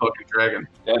a fucking dragon.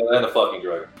 And a fucking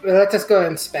dragon. Well, let us go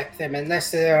inspect them, unless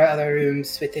there are other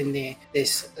rooms within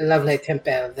this lovely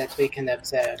temple that we can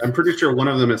observe. I'm pretty sure one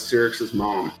of them is Cyrix's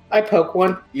mom. I poke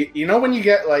one. You know when you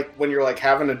get when you're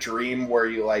having a dream where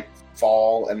you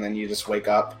fall and then you just wake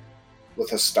up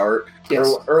with a start,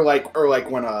 yes. or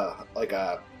when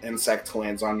a insect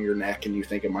lands on your neck and you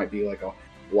think it might be like a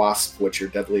wasp, which you're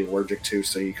deadly allergic to,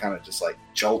 so you kind of just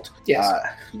jolt. Yes.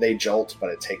 They jolt, but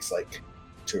it takes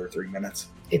 2 or 3 minutes.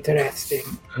 Interesting.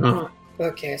 Huh.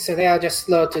 Okay, so they are just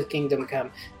slow to kingdom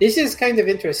come. This is kind of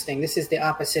interesting. This is the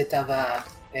opposite of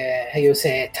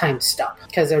time stop.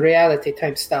 Because in reality,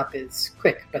 time stop is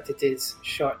quick, but it is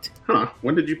short. Huh.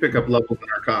 When did you pick up levels in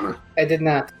Arcana? I did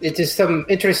not. It is some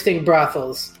interesting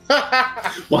brothels.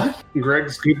 What?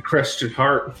 Greg's good Christian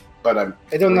heart. But I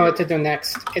don't know what to do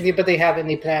next. Anybody have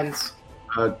any plans?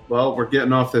 Well, we're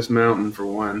getting off this mountain for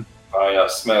one. I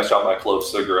smashed out my clove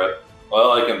cigarette.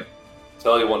 Well, I can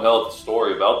tell you one hell of a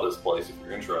story about this place if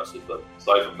you're interested, but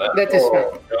aside from that... That is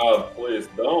fine. God, please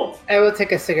don't. I will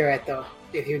take a cigarette, though.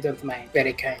 if you don't mind.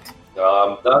 Very kind.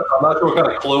 I'm not sure what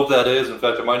kind of clove that is. In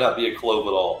fact, it might not be a clove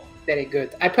at all. Very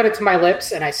good. I put it to my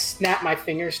lips and I snap my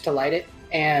fingers to light it,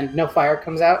 and no fire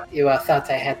comes out. You thought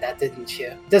I had that, didn't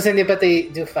you? Does anybody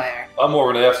do fire? I'm more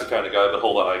of an acid kind of guy, but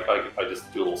hold on, I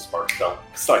just do a little spark shell.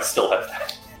 So I still have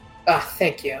that.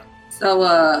 Thank you.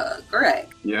 So, Greg.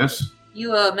 Yes?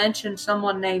 You mentioned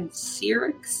someone named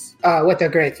Cyrix? What a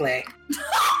great lay.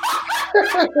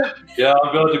 Yeah,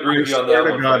 I'm going to agree with you on that Swear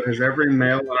to one. God, has every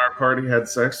male in our party had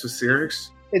sex with Cyrix?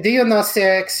 Do you know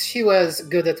Cyrix? She was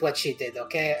good at what she did,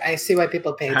 okay? I see why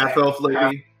people paid her. Half-elf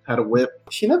lady, had a whip.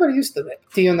 She never used the whip.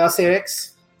 Do you know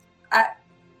Cyrix?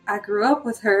 I grew up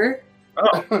with her.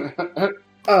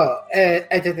 Oh.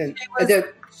 I didn't.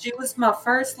 She was my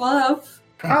first love.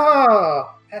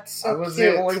 Oh, that's so I was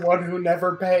cute. the only one who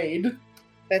never paid.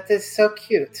 That is so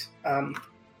cute. Your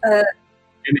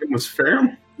name was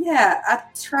Ferrum? Yeah, I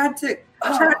tried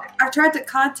to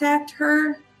contact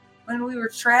her when we were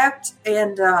trapped,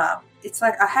 and it's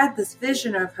like I had this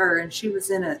vision of her, and she was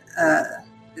in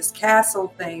this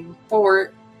castle thing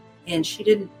fort, and she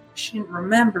didn't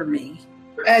remember me.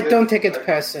 Don't take it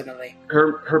personally.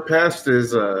 Her past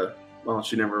is, well,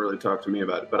 she never really talked to me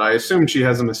about it, but I assume she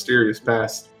has a mysterious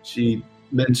past. She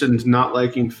mentioned not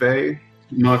liking Fae.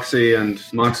 Moxie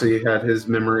had his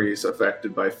memories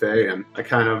affected by Fae, and I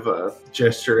kind of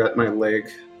gesture at my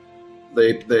leg.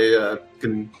 They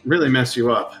can really mess you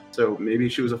up, so maybe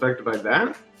she was affected by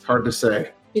that? It's hard to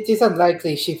say. It is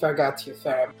unlikely she forgot you,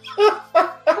 Ferrum.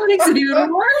 That makes it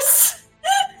even worse.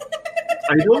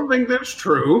 I don't think that's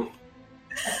true.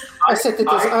 I said it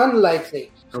is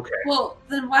unlikely. Okay. Well,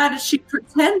 then why does she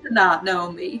pretend to not know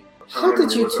me? How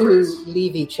did you two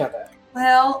leave each other?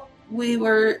 Well, when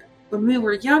we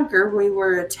were younger, we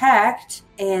were attacked,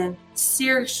 and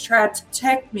Cyrix tried to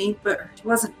protect me, but she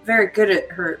wasn't very good at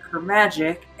her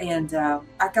magic, and I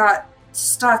got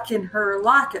stuck in her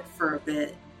locket for a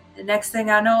bit. The next thing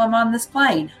I know, I'm on this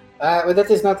plane. Well, that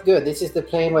is not good. This is the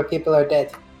plane where people are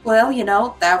dead. Well,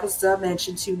 that was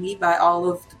mentioned to me by all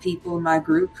of the people in my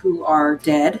group who are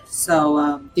dead,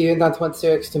 so... Do you not want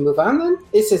Cyrix to move on, then?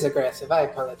 This is aggressive. I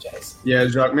apologize. Yeah,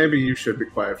 Jacques, maybe you should be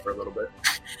quiet for a little bit.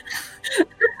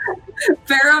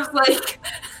 Farrah's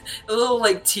a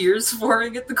little tears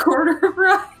forming at the corner of her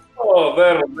eye. Oh,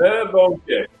 that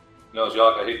okay. No,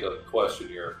 Jacques, I hate to question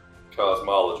your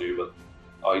cosmology, but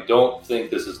I don't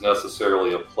think this is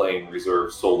necessarily a plane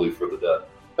reserved solely for the dead.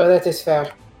 Oh, that is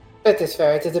fair. That is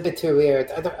fair. It is a bit too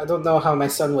weird. I don't know how my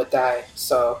son would die,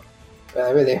 so I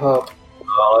really hope.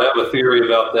 Well, I have a theory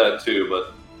about that too,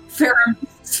 but...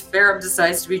 Ferrum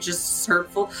decides to be just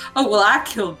hurtful. Oh, well, I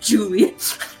killed Julian.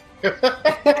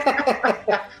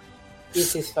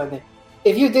 This is funny.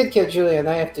 If you did kill Julian,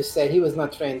 I have to say he was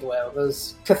not trained well.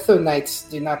 Those Cthulhu Knights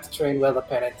do not train well,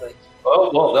 apparently. Oh,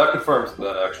 well, that confirms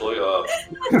that, actually.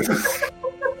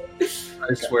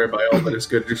 I swear by all that is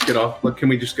good, just get off. Look, can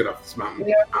we just get off this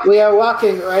mountain? We are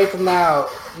walking right now.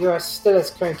 You are still as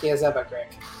cranky as ever,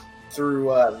 Greg. Through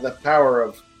the power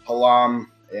of Halam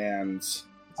and...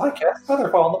 I cast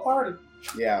Featherfall in the party.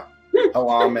 Yeah,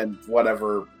 Halam and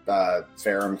whatever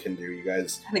Ferrum can do, you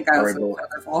guys... I think I was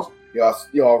Featherfall.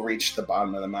 You all reached the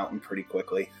bottom of the mountain pretty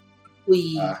quickly.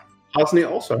 Hosni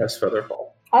also has Featherfall.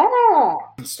 Oh!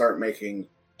 Start making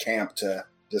camp to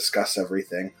discuss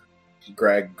everything.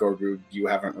 Greg, Gorgug, you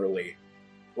haven't really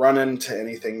run into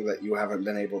anything that you haven't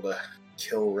been able to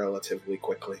kill relatively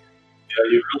quickly.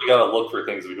 Yeah, you really gotta look for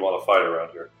things if you want to fight around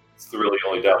here. It's the really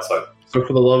only downside. So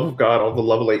for the love of God, all the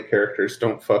level 8 characters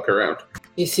don't fuck around.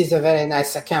 This is a very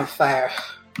nice campfire.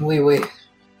 Oui.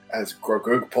 As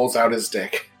Gorgug pulls out his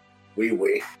dick.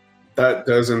 Oui. That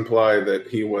does imply that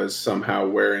he was somehow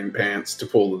wearing pants to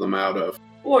pull them out of.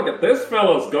 Look at this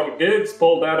fella's got gigs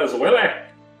pulled out his willy.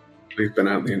 We've been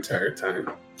out the entire time.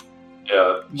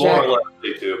 Yeah, more or less,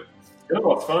 they do. You know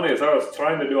what's funny is I was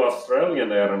trying to do Australian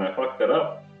there and I fucked it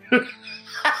up.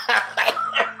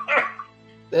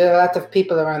 There are a lot of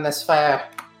people around this fire.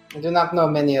 I do not know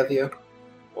many of you.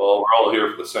 Well, we're all here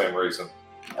for the same reason.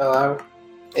 Oh,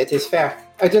 it is fair.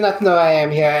 I do not know I am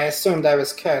here. I assumed I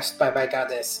was cursed by my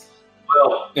goddess.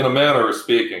 Well, in a manner of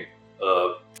speaking,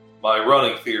 my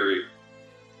running theory,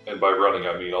 and by running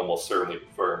I mean almost certainly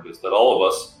confirmed, is that all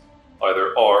of us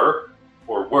either are,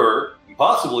 or were, and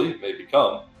possibly may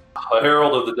become, a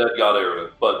herald of the dead god Aroden.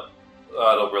 But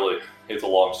I don't really, it's a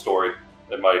long story,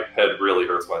 and my head really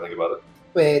hurts when I think about it.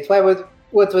 Wait,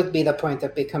 what would be the point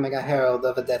of becoming a herald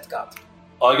of a dead god?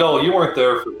 You weren't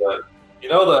there for that. You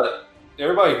know that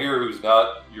everybody here who's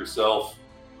not yourself,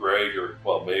 Greg, or,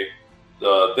 well, me,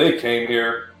 they came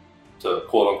here to,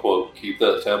 quote-unquote, keep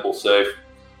that temple safe,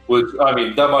 Which, I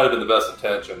mean, that might have been the best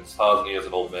intentions. Hosni is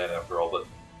an old man after all, but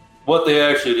what they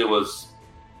actually did was,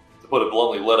 to put it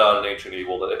bluntly, let out an ancient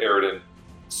evil that Aridin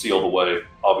sealed away,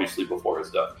 obviously before his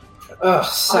death. Oh,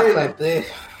 sacre. Okay,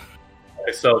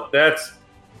 so that's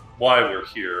why we're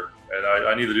here, and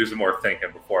I need to do some more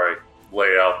thinking before I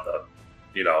lay out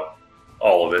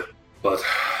all of it. But,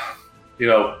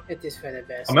 it is for the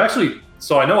best. I'm actually,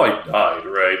 so I know I died,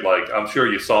 right? Like, I'm sure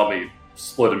you saw me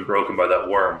split and broken by that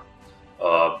worm.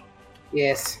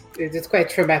 Yes, it's quite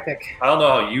traumatic. I don't know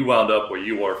how you wound up where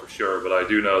you are for sure, but I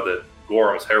do know that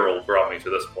Gorham's herald brought me to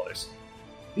this place.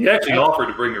 He actually offered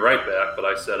to bring me right back, but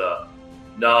I said,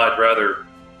 no, I'd rather,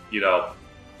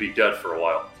 be dead for a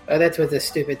while. Oh, that was a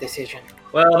stupid decision.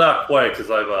 Well, not quite, because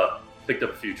I've picked up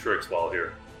a few tricks while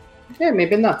here. Yeah,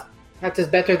 maybe not. That is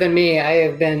better than me. I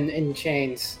have been in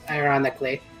chains,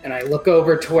 ironically, and I look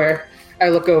over to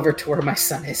where my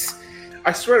son is.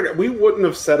 I swear to God, we wouldn't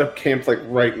have set up camp like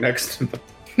right next to them.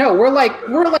 No, we're like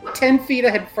 10 feet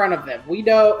ahead in front of them. We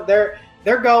know they're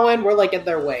going. We're like in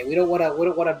their way. We don't want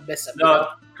to miss them. No,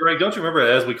 Greg, don't you remember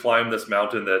as we climbed this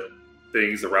mountain that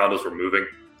things around us were moving?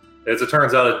 As it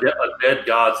turns out, a dead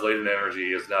god's latent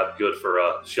energy is not good for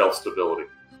shelf stability.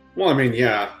 Well, I mean,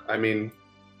 yeah. I mean,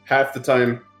 half the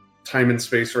time and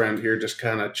space around here just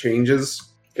kind of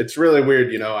changes. It's really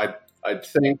weird, I'd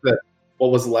think that what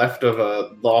was left of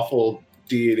a lawful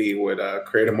deity would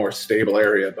create a more stable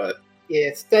area, but...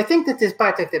 Yes, I think that is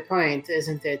part of the point,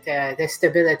 isn't it? The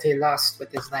stability lost with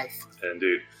his life.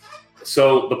 Indeed.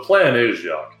 So the plan is,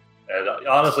 Jacques, and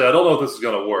honestly, I don't know if this is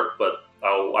going to work, but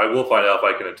I will find out if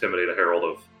I can intimidate a herald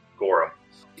of Gorham.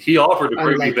 He offered to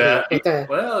bring me back.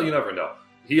 Well, you never know.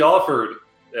 He offered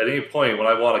at any point when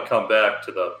I want to come back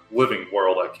to the living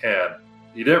world, I can.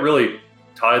 He didn't really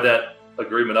tie that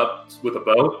agreement up with a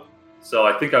bow, so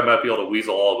I think I might be able to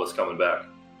weasel all of us coming back.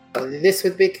 This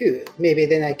would be cool. Maybe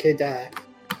then I could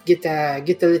get a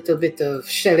little bit of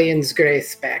Shellian's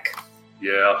grace back.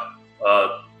 Yeah.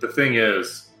 The thing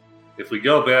is, if we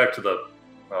go back to the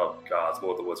what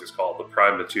were the wizards called? The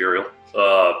prime material.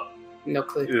 No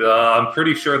clue. I'm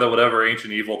pretty sure that whatever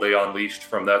ancient evil they unleashed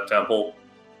from that temple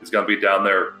is going to be down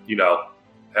there,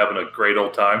 having a great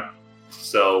old time.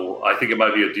 So I think it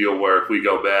might be a deal where if we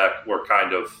go back, we're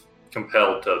kind of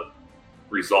compelled to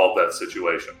resolve that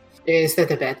situation. Is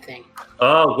that a bad thing?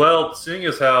 Well, seeing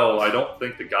as how I don't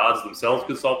think the gods themselves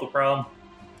could solve the problem,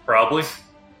 probably.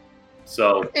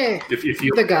 So if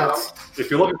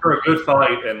you're looking for a good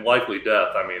fight and likely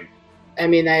death, I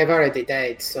mean, I have already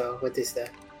died, so what is that?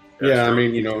 Yeah, I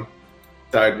mean,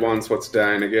 died once, what's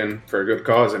dying again for a good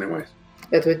cause anyway.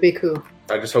 That would be cool.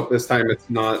 I just hope this time it's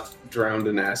not drowned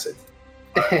in acid.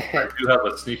 I do have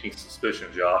a sneaking suspicion,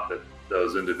 Jock, that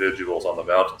those individuals on the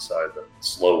mountainside, the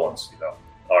slow ones,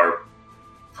 are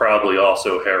probably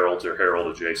also heralds or herald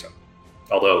adjacent.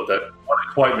 Although that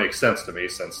doesn't quite makes sense to me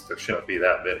since there shouldn't be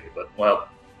that many. But, well,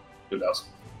 who knows?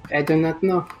 I do not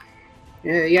know.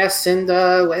 Yes, and,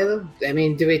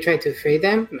 do we try to free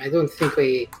them? I don't think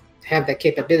we have the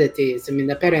capabilities.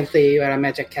 Apparently you are a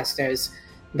magic casters,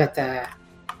 but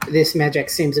this magic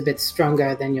seems a bit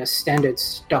stronger than your standard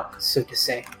stock, so to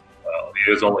say. Well,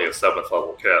 he is only a 7th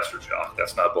level caster, Jock.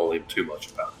 That's not believed too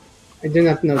much about it. I do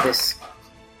not know this.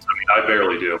 I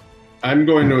barely do. I'm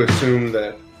going to assume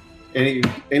that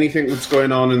anything that's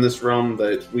going on in this realm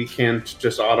that we can't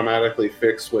just automatically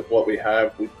fix with what we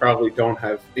have, we probably don't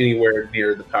have anywhere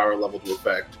near the power level to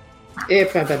affect. Yeah,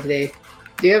 probably.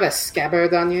 Do you have a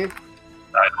scabbard on you?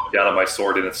 I look down at my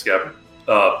sword in its scabbard.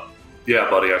 Yeah,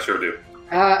 buddy, I sure do.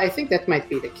 I think that might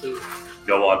be the key.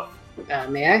 Go on.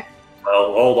 May I?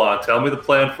 Well, hold on. Tell me the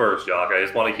plan first, Jock. I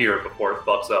just want to hear it before it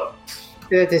fucks up.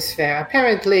 That is fair.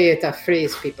 Apparently it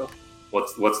frees people.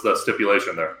 What's the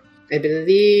stipulation there? I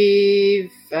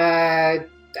believe,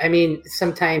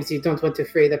 sometimes you don't want to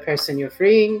free the person you're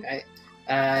freeing.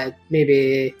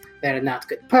 Maybe they're not a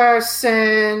good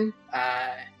person.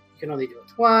 You can only do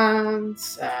it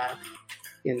once.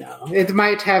 It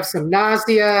might have some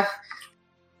nausea.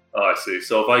 Oh, I see.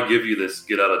 So if I give you this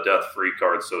get out of death free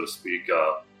card, so to speak,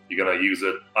 you're going to use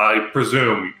it, I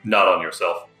presume, not on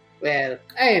yourself. Well,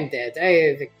 I am dead.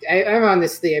 I'm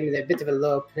honestly in a bit of a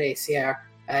low place here.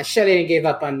 Shelly gave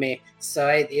up on me, so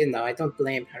I don't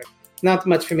blame her. Not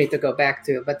much for me to go back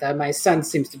to, but my son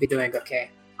seems to be doing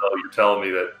okay. So you're telling me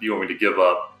that you want me to give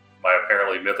up my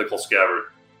apparently mythical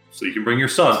scabbard so you can bring your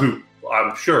son, who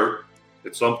I'm sure,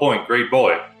 at some point, great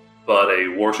boy, but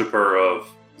a worshiper of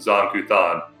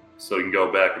Zan-Kutan, so he can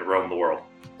go back and roam the world.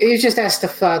 You just ask the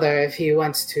father if he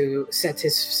wants to set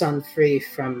his son free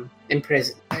from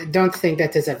imprisonment. I don't think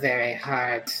that is a very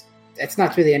hard It's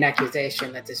not really an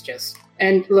accusation. That is just...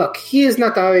 And look, he has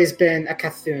not always been a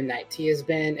Cthulhu Knight. He has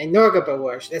been a Norgaba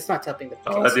worship. That's not helping the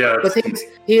cause. But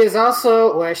he has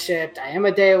also worshipped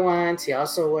Iomedae once. He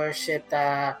also worshipped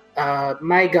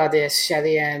my goddess,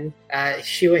 Shelian.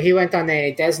 He went on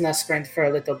a Desna sprint for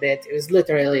a little bit. It was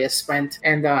literally a sprint.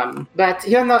 And but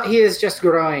he is just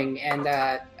growing. And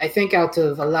I think out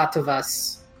of a lot of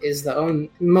us is the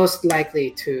most likely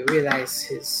to realize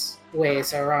his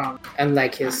ways are wrong,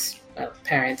 unlike his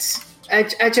parents.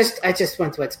 I just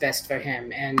want what's best for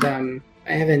him, and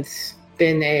I haven't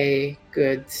been a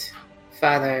good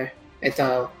father at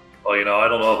all. Well, I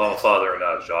don't know if I'm a father or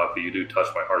not, Jacques, but you do touch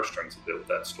my heartstrings a bit with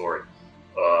that story.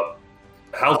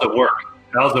 How's it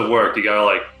work? You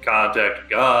gotta contact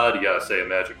God. You gotta say a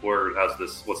magic word.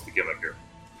 What's the gimmick here?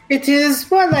 It is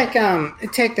more like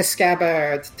take the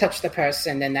scabbard, touch the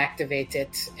person, and activate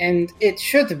it. And it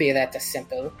should be that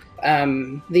simple.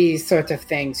 These sort of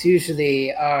things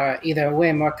usually are either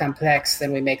way more complex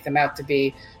than we make them out to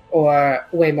be, or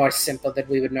way more simple than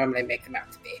we would normally make them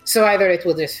out to be. So either it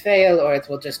will just fail, or it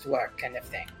will just work, kind of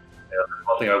thing. Yeah,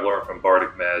 one thing I've learned from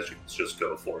Bardic Magic is just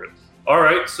go for it. All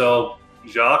right, so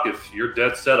Jacques, if you're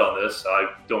dead set on this,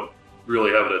 I don't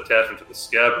really have an attachment to the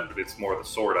scabbard, but it's more the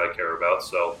sword I care about,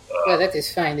 so... Well, that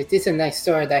is fine. It is a nice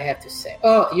sword, I have to say.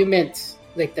 Oh, you meant,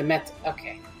 the metal...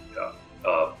 Okay.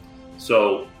 Yeah.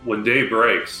 So, when day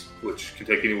breaks, which can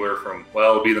take anywhere from,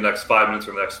 it'll be the next 5 minutes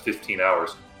or the next 15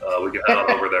 hours, we can head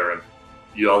on over there, and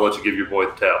I'll let you give your boy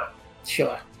the tap.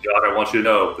 Sure. Jacques, I want you to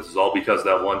know, this is all because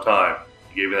that one time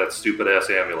you gave me that stupid-ass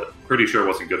amulet. Pretty sure it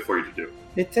wasn't good for you to do.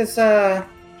 It is, I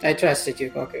trusted you,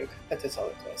 Gorgug. That is all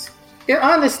it was. Yeah,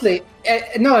 honestly,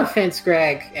 no offense,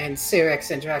 Greg and Cyrix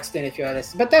and Draxton, if you're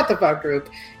listening, but that of our group,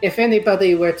 if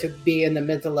anybody were to be in the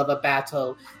middle of a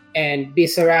battle and be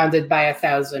surrounded by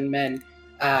 1,000 men,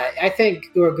 I think,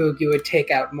 Gorgug, you would take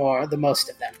out the most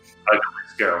of them. I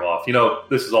could scare them off.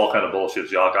 This is all kind of bullshit,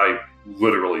 Jacques. I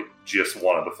literally just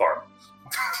wanted the farm.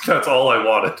 That's all I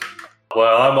wanted.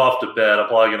 Well, I'm off to bed. I'm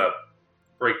probably going to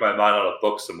break my mind on a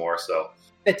book some more, so...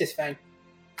 That is fine.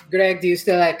 Greg, do you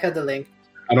still like cuddling?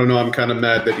 I don't know, I'm kind of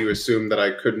mad that you assumed that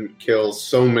I couldn't kill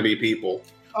so many people.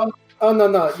 Oh,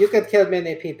 no, you could kill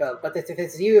many people, but if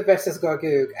it's you versus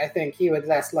Gorgug, I think he would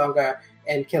last longer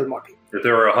and kill more people. If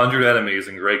there were 100 enemies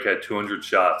and Greg had 200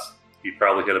 shots, he'd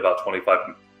probably hit about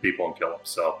 25 people and kill them,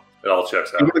 so it all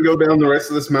checks out. You want to go down the rest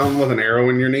of this mountain with an arrow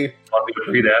in your knee? Want me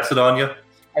to breathe acid on you?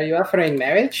 Are you offering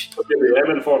marriage? I'll give you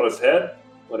aiming for his head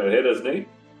when it hit his knee.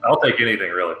 I'll take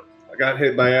anything, really. I got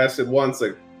hit by acid once.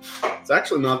 It's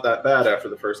actually not that bad after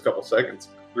the first couple seconds.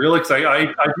 Really? Because I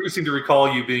do seem to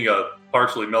recall you being a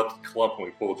partially melted clump when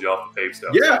we pulled you off the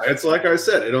pavestone. Yeah, it's like I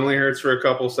said. It only hurts for a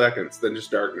couple seconds, then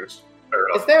just darkness.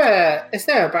 Is there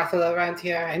a brothel around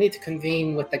here? I need to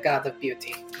convene with the god of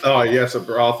beauty. Oh, yes, a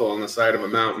brothel on the side of a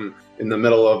mountain in the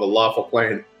middle of a lawful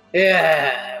plain.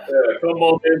 Yeah. Come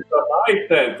on into my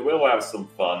tent. We'll have some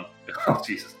fun. Oh,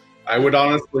 Jesus. I would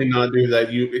honestly not do that.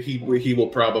 He will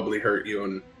probably hurt you.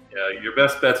 And yeah, your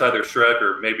best bet's either Shrek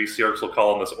or maybe Cyrix will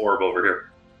call on this orb over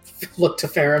here. Look to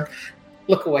Farum.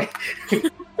 Look away.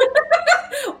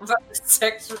 Was that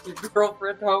sex with your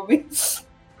girlfriend, homie?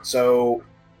 So,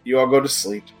 you all go to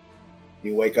sleep.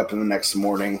 You wake up in the next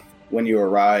morning. When you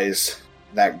arise,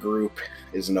 that group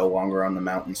is no longer on the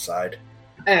mountainside.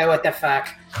 What the fuck?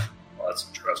 Well, that's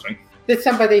interesting. Did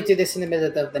somebody do this in the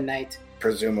middle of the night?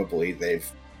 Presumably,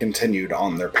 they've continued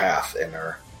on their path and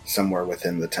are somewhere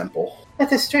within the temple.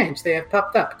 That is strange. They have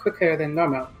popped up quicker than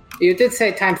normal. You did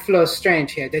say time flows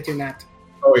strange here, did you not?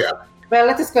 Oh, yeah. Well,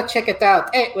 let us go check it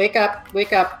out. Hey, wake up,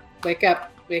 wake up, wake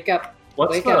up, wake up.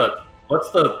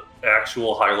 What's the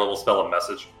actual higher level spell of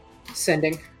message?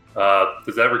 Sending.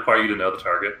 Does that require you to know the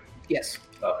target? Yes.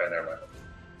 Okay, never mind.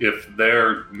 If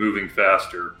they're moving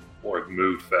faster or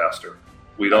moved faster,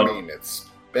 we don't... I mean, it's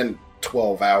been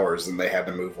 12 hours and they had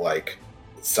to move like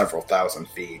several thousand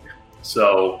feet.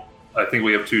 So, I think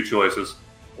we have two choices.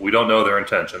 We don't know their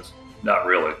intentions. Not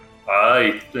really.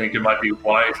 I think it might be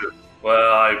wiser.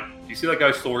 Well, you see that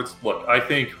guy's swords? Look, I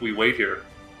think we wait here.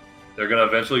 They're going to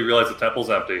eventually realize the temple's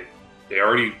empty. They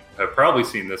already have probably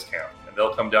seen this camp, and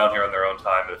they'll come down here on their own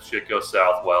time. If shit goes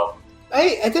south, well...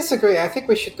 I disagree. I think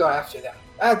we should go after them.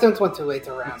 I don't want to wait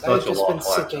around. I've just been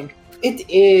sitting. It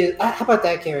is... How about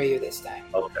I carry you this time?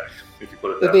 Okay, if you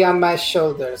put it It'll be on my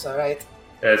shoulders, all right?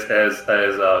 As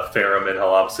Farum and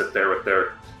Halam sit there with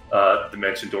their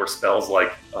dimension door spells,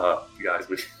 like, you guys,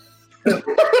 we...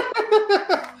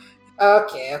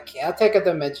 Okay, I'll take a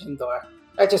dimension door.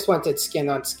 I just wanted skin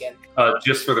on skin.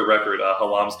 Just for the record,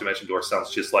 Halam's dimension door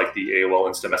sounds just like the AOL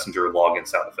Instant Messenger login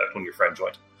sound effect when your friend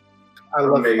joined. I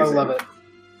love it.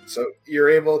 So you're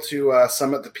able to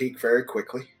summit the peak very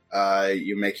quickly.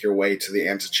 You make your way to the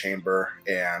antechamber,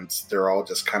 and they're all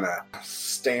just kind of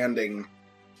standing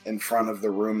in front of the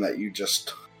room that you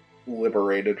just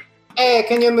liberated. Hey,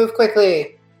 can you move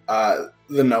quickly? The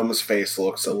gnome's face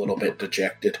looks a little bit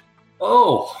dejected.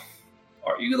 Oh,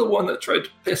 are you the one that tried to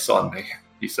piss on me?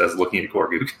 He says, looking at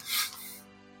Gorgook.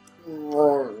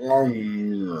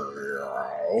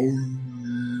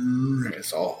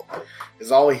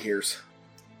 Is all he hears.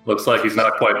 Looks like he's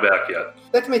not quite back yet.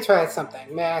 Let me try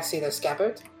something. May I see the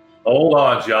scabbard? Hold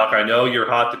on, Jock. I know you're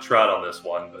hot to trot on this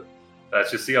one, but let's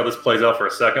just see how this plays out for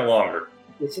a second longer.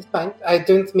 This is fine. I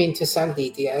don't mean to sound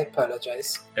needy. I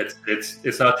apologize.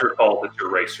 It's not your fault. It's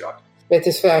your race, Jock. It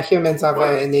is fair. Humans are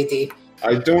very needy.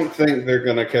 I don't think they're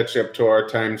going to catch up to our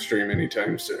time stream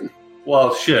anytime soon.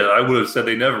 Well, shit. I would have said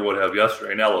they never would have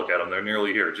yesterday. Now look at them. They're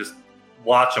nearly here. Just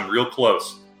watch them real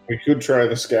close. We could try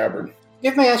the scabbard.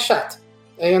 Give me a shot.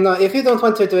 You know, if you don't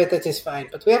want to do it, that is fine.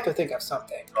 But we have to think of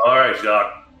something. All right,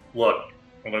 Jock. Look,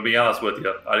 I'm going to be honest with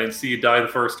you. I didn't see you die the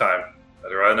first time.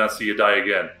 I'd rather not see you die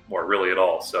again, or really at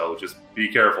all. So just be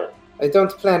careful. I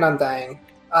don't plan on dying.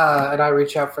 And I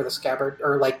reach out for the scabbard,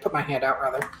 or put my hand out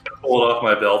rather. I pull it off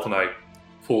my belt and I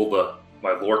pull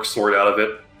my Lork sword out of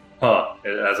it.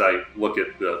 As I look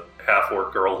at the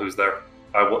half-orc girl who's there.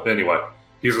 Anyway,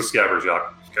 here's a scabbard,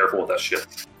 Jock. Careful with that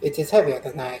shit. It is heavier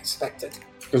than I expected.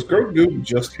 Does Grogu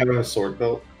just have a sword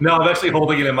belt? No, I'm actually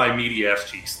holding it in my meaty ass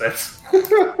cheeks. That's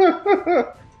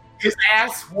His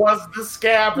ass was the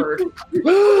scabbard.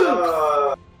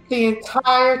 The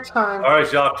entire time. all right,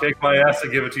 Jock. Take my ass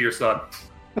and give it to your son.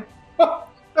 Oh,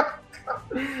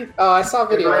 I saw a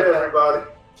video. Good night, of that. everybody.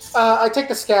 I take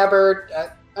the scabbard.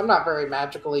 I'm not very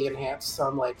magically enhanced, so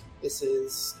I'm like, this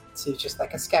is just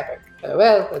like a scabbard.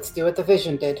 Well, let's do what the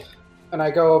vision did. And I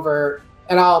go over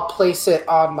and I'll place it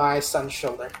on my son's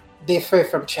shoulder. Be free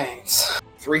from chains.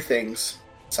 3 things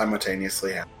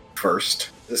simultaneously happen.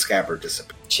 First, the scabbard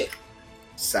disappears. Shit.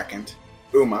 Second,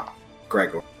 Uma,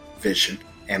 Gregor, Vision,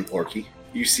 and Lorky.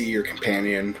 You see your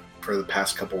companion for the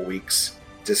past couple weeks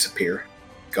disappear,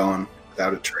 gone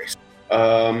without a trace.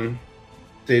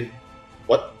 Did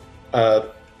what?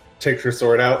 Takes her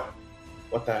sword out.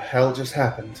 What the hell just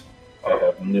happened? I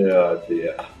have no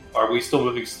idea. Are we still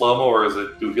moving slow-mo, or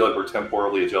do we feel like we're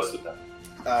temporally adjusted now?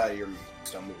 You're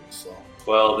still moving slow.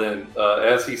 Well, then,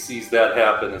 as he sees that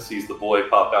happen and sees the boy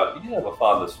pop out, he did have a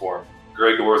fondness for him.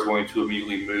 Gregor is going to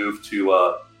immediately move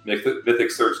to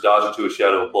Mythic Surge, dodge into a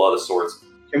shadow of blood of swords.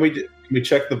 Can we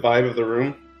check the vibe of the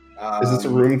room? Is this a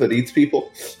room that eats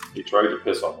people? He tried to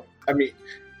piss on him. I mean,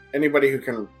 anybody who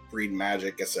can read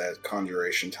magic gets a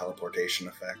conjuration teleportation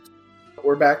effect.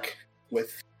 We're back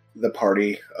with the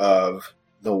party of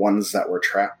the ones that were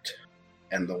trapped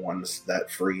and the ones that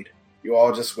freed. You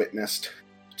all just witnessed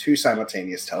 2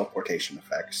 simultaneous teleportation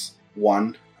effects.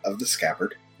 One of the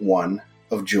scabbard, one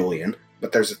of Julian,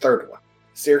 but there's a third one.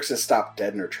 Syrinx has stopped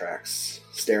dead in her tracks,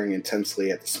 staring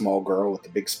intensely at the small girl with the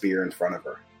big spear in front of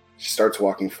her. She starts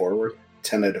walking forward,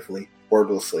 tentatively,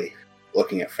 wordlessly,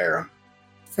 looking at Farum.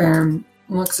 Farum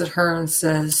looks at her and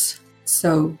says,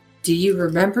 "So, do you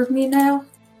remember me now?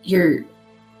 You're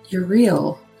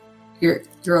real. You're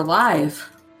alive.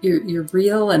 You're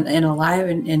real and alive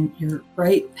and you're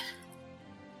right.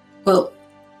 Well,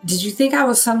 did you think I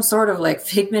was some sort of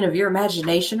figment of your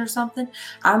imagination or something?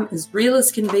 I'm as real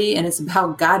as can be, and it's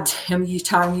about goddamn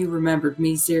time you remembered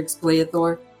me, Syrinx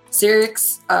Bleathor."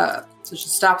 Syrinx, so she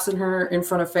stops in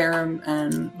front of Farum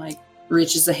and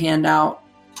reaches a hand out,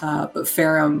 but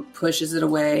Farum pushes it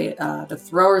away to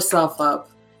throw herself up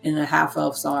in the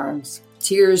half-elf's arms.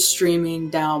 Tears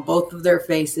streaming down both of their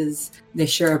faces. They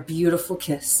share a beautiful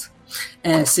kiss.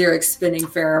 And Syrinx spinning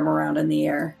Farum around in the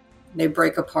air. They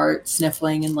break apart,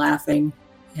 sniffling and laughing.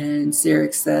 And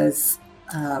Syrinx says,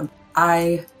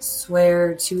 "I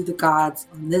swear to the gods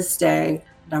on this day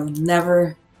that I will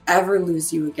never, ever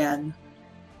lose you again.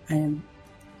 I am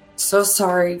so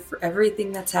sorry for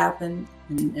everything that's happened."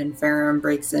 And Farum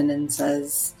breaks in and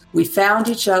says, "We found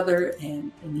each other,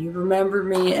 and you remember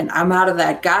me, and I'm out of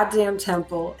that goddamn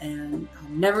temple, and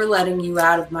I'm never letting you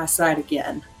out of my sight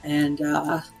again." And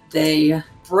they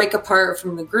break apart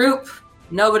from the group.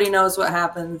 Nobody knows what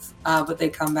happens, but they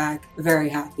come back very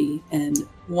happy and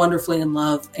wonderfully in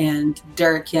love, and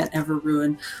Derek can't ever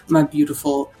ruin my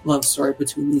beautiful love story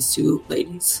between these 2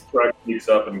 ladies. Greg sneaks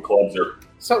up and clubs her.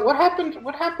 So what happened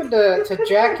to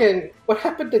Jackin? What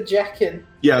happened to Jackin?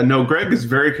 Yeah, no, Greg is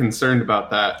very concerned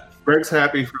about that. Greg's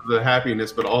happy for the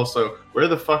happiness, but also, where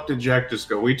the fuck did Jack just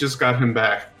go? We just got him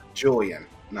back. Julian,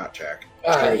 not Jack.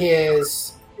 He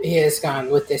is gone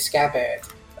with the scabbard.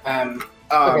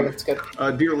 Okay, that's good.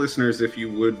 Dear listeners, if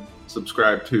you would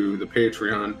subscribe to the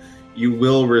Patreon, you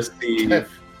will receive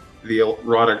the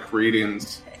erotic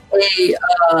readings.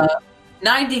 A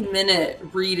 90-minute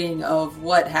reading of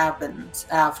what happens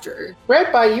after.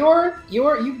 Read by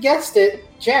you guessed it,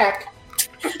 Jack.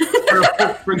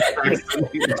 Prince Preston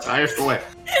the entire way.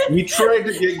 We tried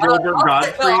to get Gilbert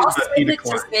Godfrey, but he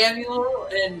declined. To Samuel,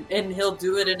 and he'll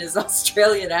do it in his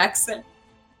Australian accent.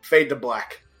 Fade to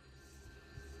black.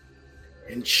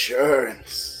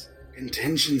 Insurance.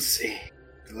 Contingency.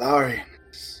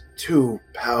 Galarians. Too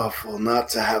powerful not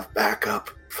to have backup.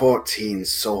 14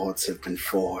 swords have been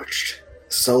forged.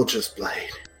 The Soldier's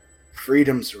Blade.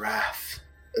 Freedom's Wrath.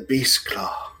 The Beast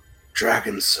Claw.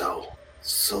 Dragon Soul.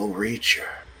 Soul Reacher.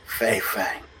 Fei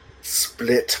Fang.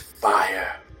 Split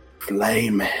Fire.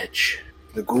 Flame Edge.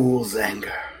 The Ghoul's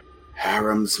Anger.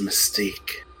 Harem's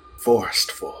Mystique.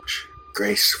 Forest Forge.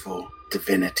 Graceful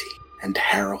Divinity. And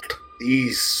Herald.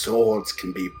 These swords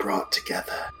can be brought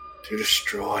together to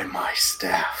destroy my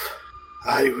staff.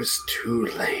 I was too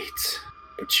late,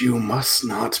 but you must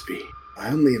not be. I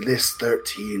only list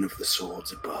 13 of the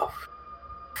swords above.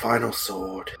 Final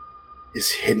sword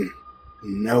is hidden.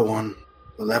 No one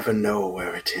will ever know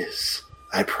where it is.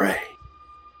 I pray.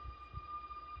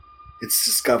 Its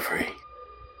discovery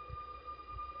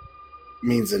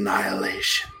means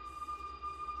annihilation.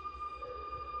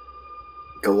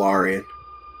 Galarian.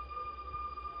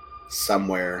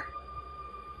 Somewhere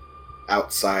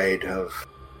outside of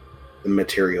the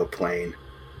material plane,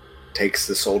 takes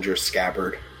the soldier's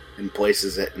scabbard and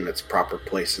places it in its proper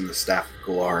place in the staff of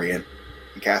Galarian.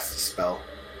 He casts a spell,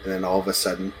 and then all of a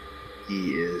sudden,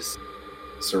 he is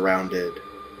surrounded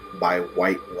by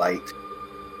white light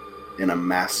in a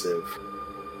massive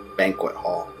banquet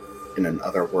hall in an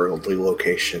otherworldly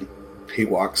location. He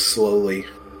walks slowly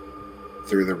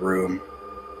through the room,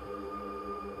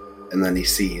 and then he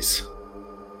sees.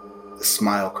 A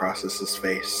smile crosses his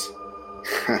face.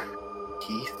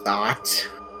 He thought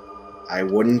I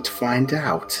wouldn't find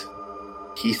out.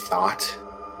 He thought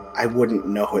I wouldn't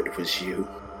know it was you.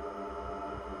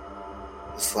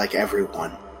 It's like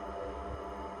everyone.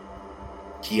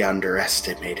 He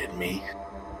underestimated me.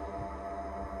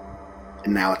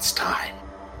 And now it's time.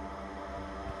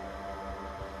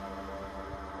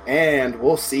 And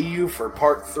we'll see you for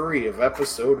part 3 of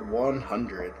episode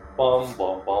 100. Bum,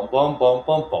 bum, bum, bum, bum,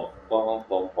 bum, bum, bum,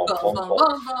 bum, bum, bum, bum.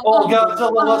 Oh,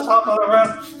 Godzilla, let's hop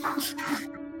around.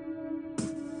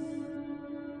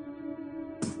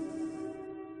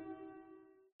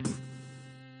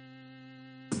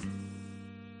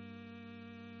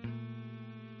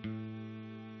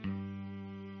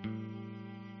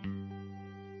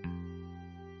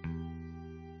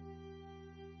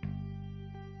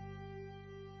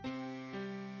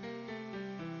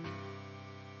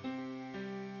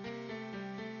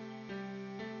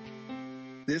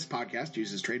 This podcast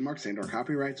uses trademarks and/or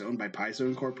copyrights owned by Paizo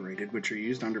Incorporated, which are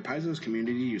used under Paizo's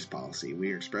community use policy.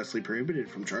 We are expressly prohibited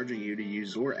from charging you to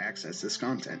use or access this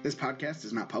content. This podcast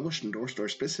is not published, endorsed, or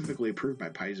specifically approved by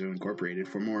Paizo Incorporated.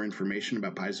 For more information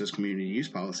about Paizo's community use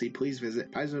policy, please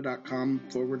visit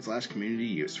paizo.com/community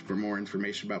use. For more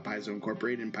information about Paizo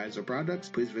Incorporated and Paizo products,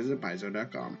 please visit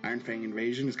paizo.com. Iron Fang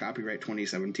Invasion is copyright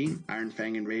 2017. Iron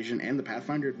Fang Invasion and the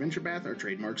Pathfinder Adventure Path are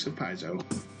trademarks of Paizo.